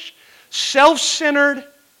selfish, self-centered, it's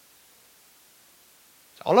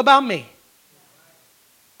all about me.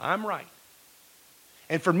 I'm right.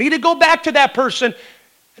 And for me to go back to that person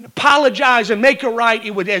and apologize and make it right,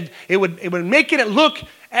 it would make it look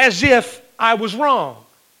as if I was wrong.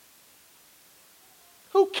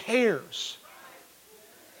 Who cares?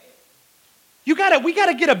 We got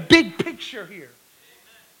to get a big picture here.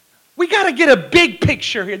 We got to get a big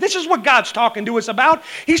picture here. This is what God's talking to us about.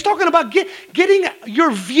 He's talking about getting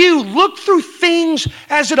your view. Look through things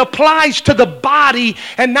as it applies to the body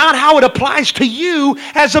and not how it applies to you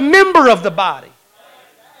as a member of the body.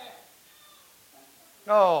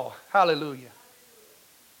 Oh, hallelujah.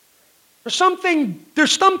 There's some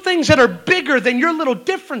things that are bigger than your little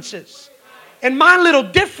differences and my little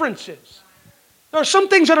differences. There are some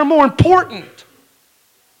things that are more important.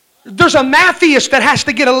 There's a Matthias that has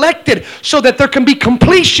to get elected so that there can be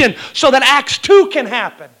completion, so that Acts 2 can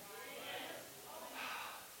happen.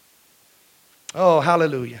 Oh,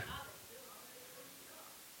 hallelujah.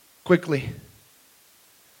 Quickly,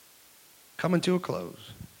 coming to a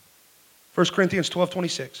close. 1 Corinthians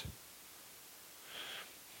 12:26.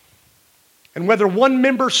 And whether one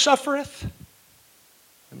member suffereth,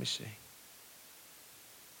 let me see,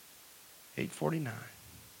 8:49.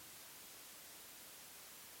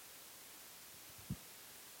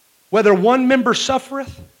 Whether one member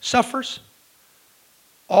suffers,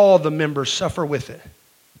 all the members suffer with it.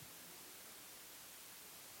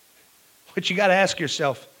 But you got to ask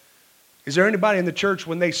yourself, is there anybody in the church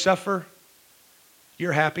when they suffer,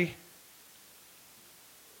 you're happy?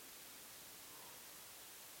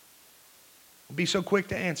 Be so quick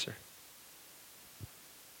to answer.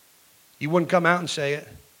 You wouldn't come out and say it,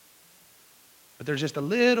 but there's just a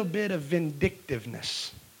little bit of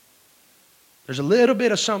vindictiveness. There's a little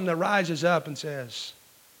bit of something that rises up and says,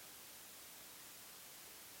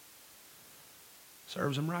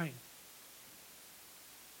 serves them right.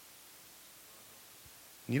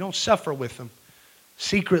 And you don't suffer with them.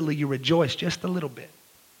 Secretly, you rejoice just a little bit.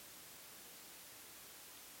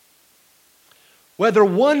 Whether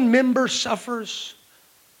one member suffers,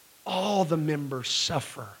 all the members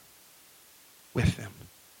suffer with them.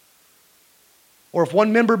 Or if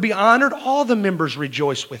one member be honored, all the members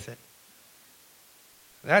rejoice with it.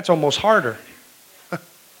 That's almost harder.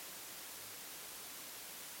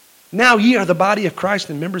 Now ye are the body of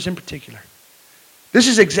Christ and members in particular. This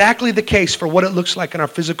is exactly the case for what it looks like in our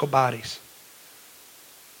physical bodies.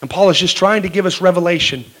 And Paul is just trying to give us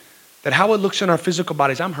revelation that how it looks in our physical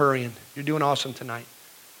bodies. I'm hurrying. You're doing awesome tonight.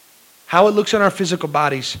 How it looks in our physical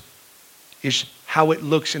bodies is how it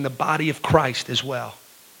looks in the body of Christ as well.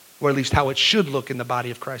 Or at least how it should look in the body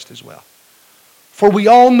of Christ as well. For we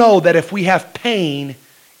all know that if we have pain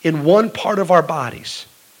in one part of our bodies,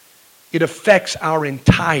 it affects our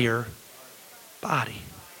entire body.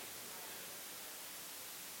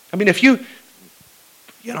 I mean, if you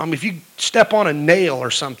step on a nail or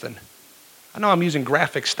something, I know I'm using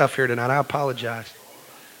graphic stuff here tonight, I apologize.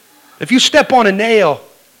 If you step on a nail,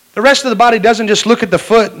 the rest of the body doesn't just look at the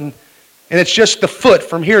foot and it's just the foot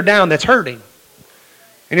from here down that's hurting.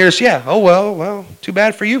 And you're just, oh well, too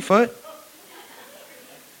bad for you, foot.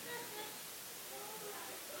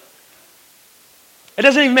 It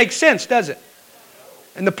doesn't even make sense, does it?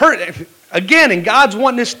 And again, God's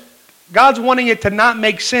wanting it to not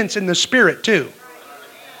make sense in the spirit too.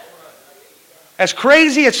 As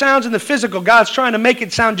crazy it sounds in the physical, God's trying to make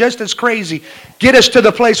it sound just as crazy. Get us to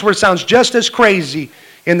the place where it sounds just as crazy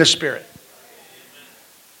in the spirit.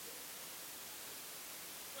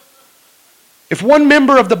 If one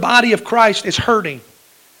member of the body of Christ is hurting,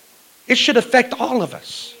 it should affect all of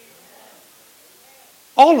us.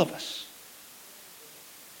 All of us.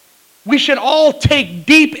 We should all take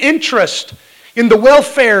deep interest in the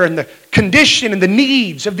welfare and the condition and the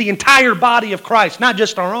needs of the entire body of Christ, not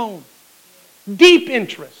just our own. Deep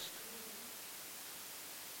interest.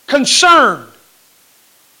 Concerned.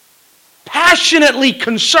 Passionately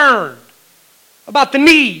concerned about the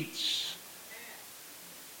needs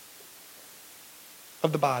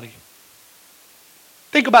of the body.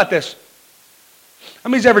 Think about this. How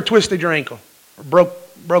many's ever twisted your ankle? Or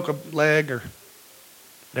broke a leg or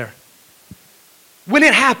there? When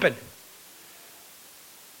it happened,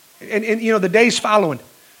 and the days following,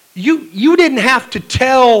 you didn't have to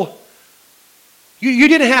tell you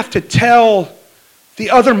didn't have to tell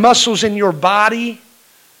the other muscles in your body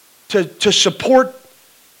to support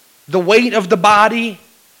the weight of the body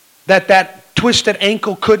that twisted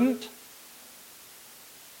ankle couldn't.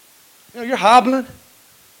 You're hobbling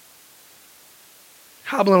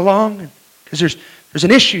along because there's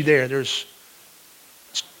an issue there. It's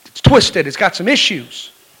twisted. It's got some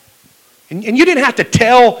issues. And you didn't have to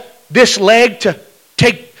tell this leg to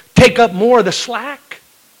take up more of the slack.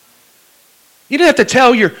 You didn't have to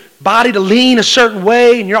tell your body to lean a certain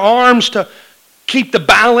way and your arms to keep the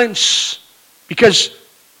balance because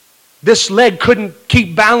this leg couldn't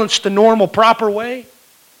keep balance the normal, proper way.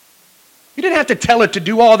 You didn't have to tell it to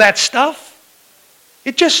do all that stuff.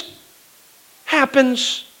 It just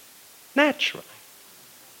happens naturally.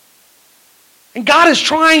 And God is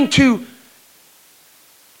trying to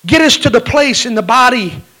get us to the place in the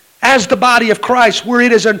body, as the body of Christ, where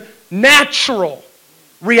it is a natural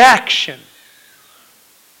reaction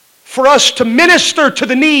for us to minister to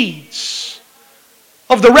the needs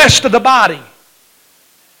of the rest of the body.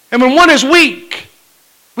 And when one is weak,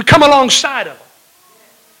 we come alongside of them.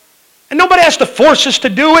 And nobody has to force us to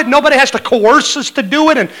do it. Nobody has to coerce us to do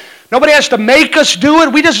it. And nobody has to make us do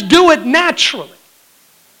it. We just do it naturally.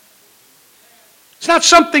 It's not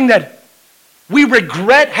something that we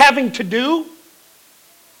regret having to do.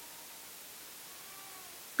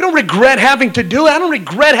 We don't regret having to do it. I don't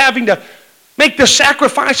regret having to make the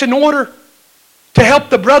sacrifice in order to help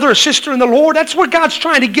the brother or sister in the Lord. That's where God's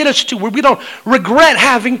trying to get us to, where we don't regret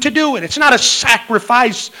having to do it. It's not a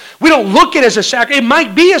sacrifice. We don't look at it as a sacrifice. It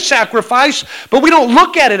might be a sacrifice, but we don't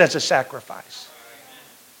look at it as a sacrifice.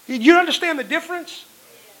 You understand the difference?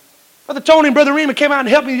 Brother Tony and Brother Rima came out and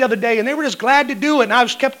helped me the other day, and they were just glad to do it. And I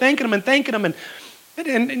just kept thanking them, and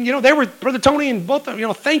you know, they were, Brother Tony and both of them, you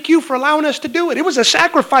know, thank you for allowing us to do it. It was a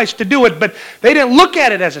sacrifice to do it, but they didn't look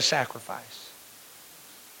at it as a sacrifice.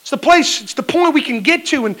 It's the place, it's the point we can get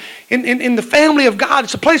to in the family of God.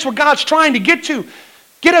 It's the place where God's trying to get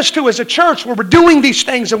us to as a church, where we're doing these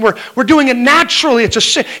things and we're doing it naturally.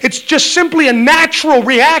 It's just simply a natural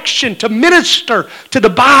reaction to minister to the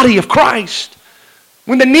body of Christ.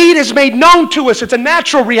 When the need is made known to us, it's a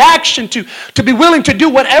natural reaction to be willing to do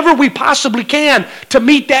whatever we possibly can to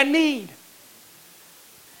meet that need.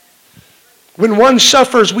 When one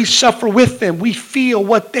suffers, we suffer with them. We feel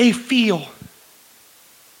what they feel.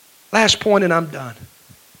 Last point and I'm done.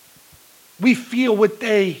 We feel what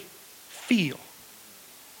they feel.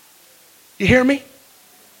 You hear me?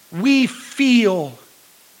 We feel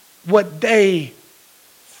what they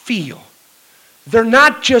feel. They're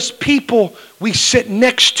not just people we sit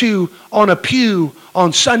next to on a pew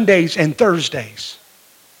on Sundays and Thursdays.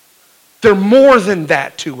 They're more than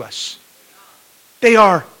that to us. They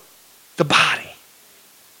are the body.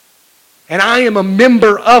 And I am a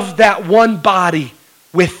member of that one body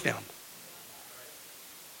with them.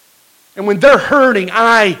 And when they're hurting,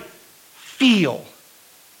 I feel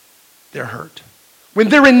their hurt. When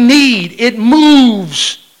they're in need, it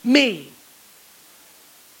moves me.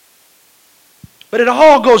 But it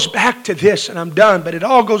all goes back to this, and I'm done, but it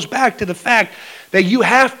all goes back to the fact that you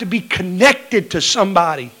have to be connected to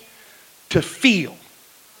somebody to feel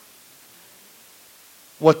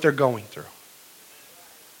what they're going through.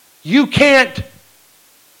 You can't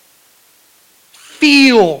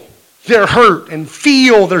feel their hurt and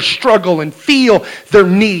feel their struggle and feel their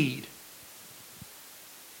need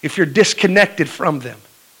if you're disconnected from them.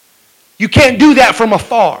 You can't do that from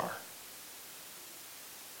afar.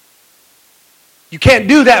 You can't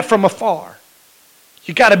do that from afar.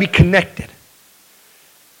 You got to be connected.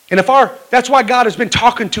 And that's why God has been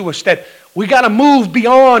talking to us, that we got to move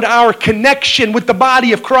beyond our connection with the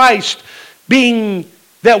body of Christ, being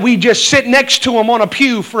that we just sit next to Him on a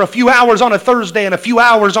pew for a few hours on a Thursday and a few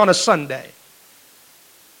hours on a Sunday.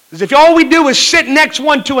 Because if all we do is sit next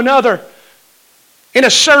one to another in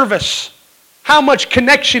a service, how much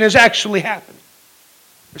connection is actually happening?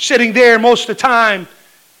 We're sitting there most of the time,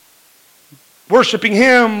 worshiping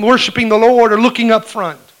Him, worshiping the Lord, or looking up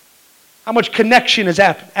front. How much connection is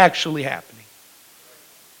actually happening?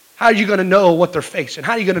 How are you going to know what they're facing?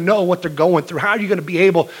 How are you going to know what they're going through? How are you going to be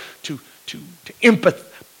able to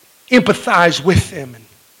empathize with them and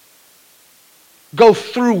go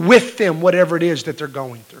through with them whatever it is that they're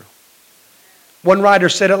going through? One writer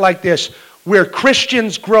said it like this: where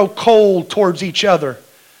Christians grow cold towards each other,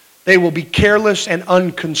 they will be careless and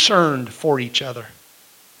unconcerned for each other.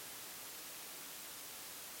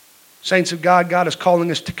 Saints of God, God is calling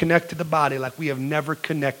us to connect to the body like we have never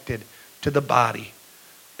connected to the body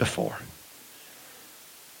before.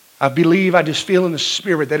 I just feel in the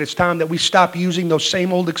Spirit that it's time that we stop using those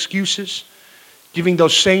same old excuses, giving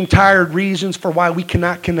those same tired reasons for why we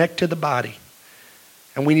cannot connect to the body.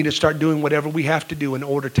 And we need to start doing whatever we have to do in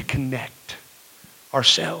order to connect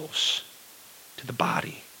ourselves to the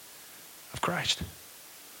body of Christ.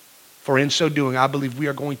 For in so doing, I believe we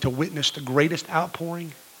are going to witness the greatest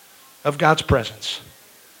outpouring of God's presence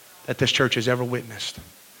that this church has ever witnessed.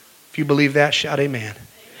 If you believe that, shout amen.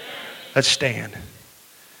 Let's stand.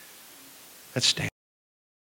 Let's stand.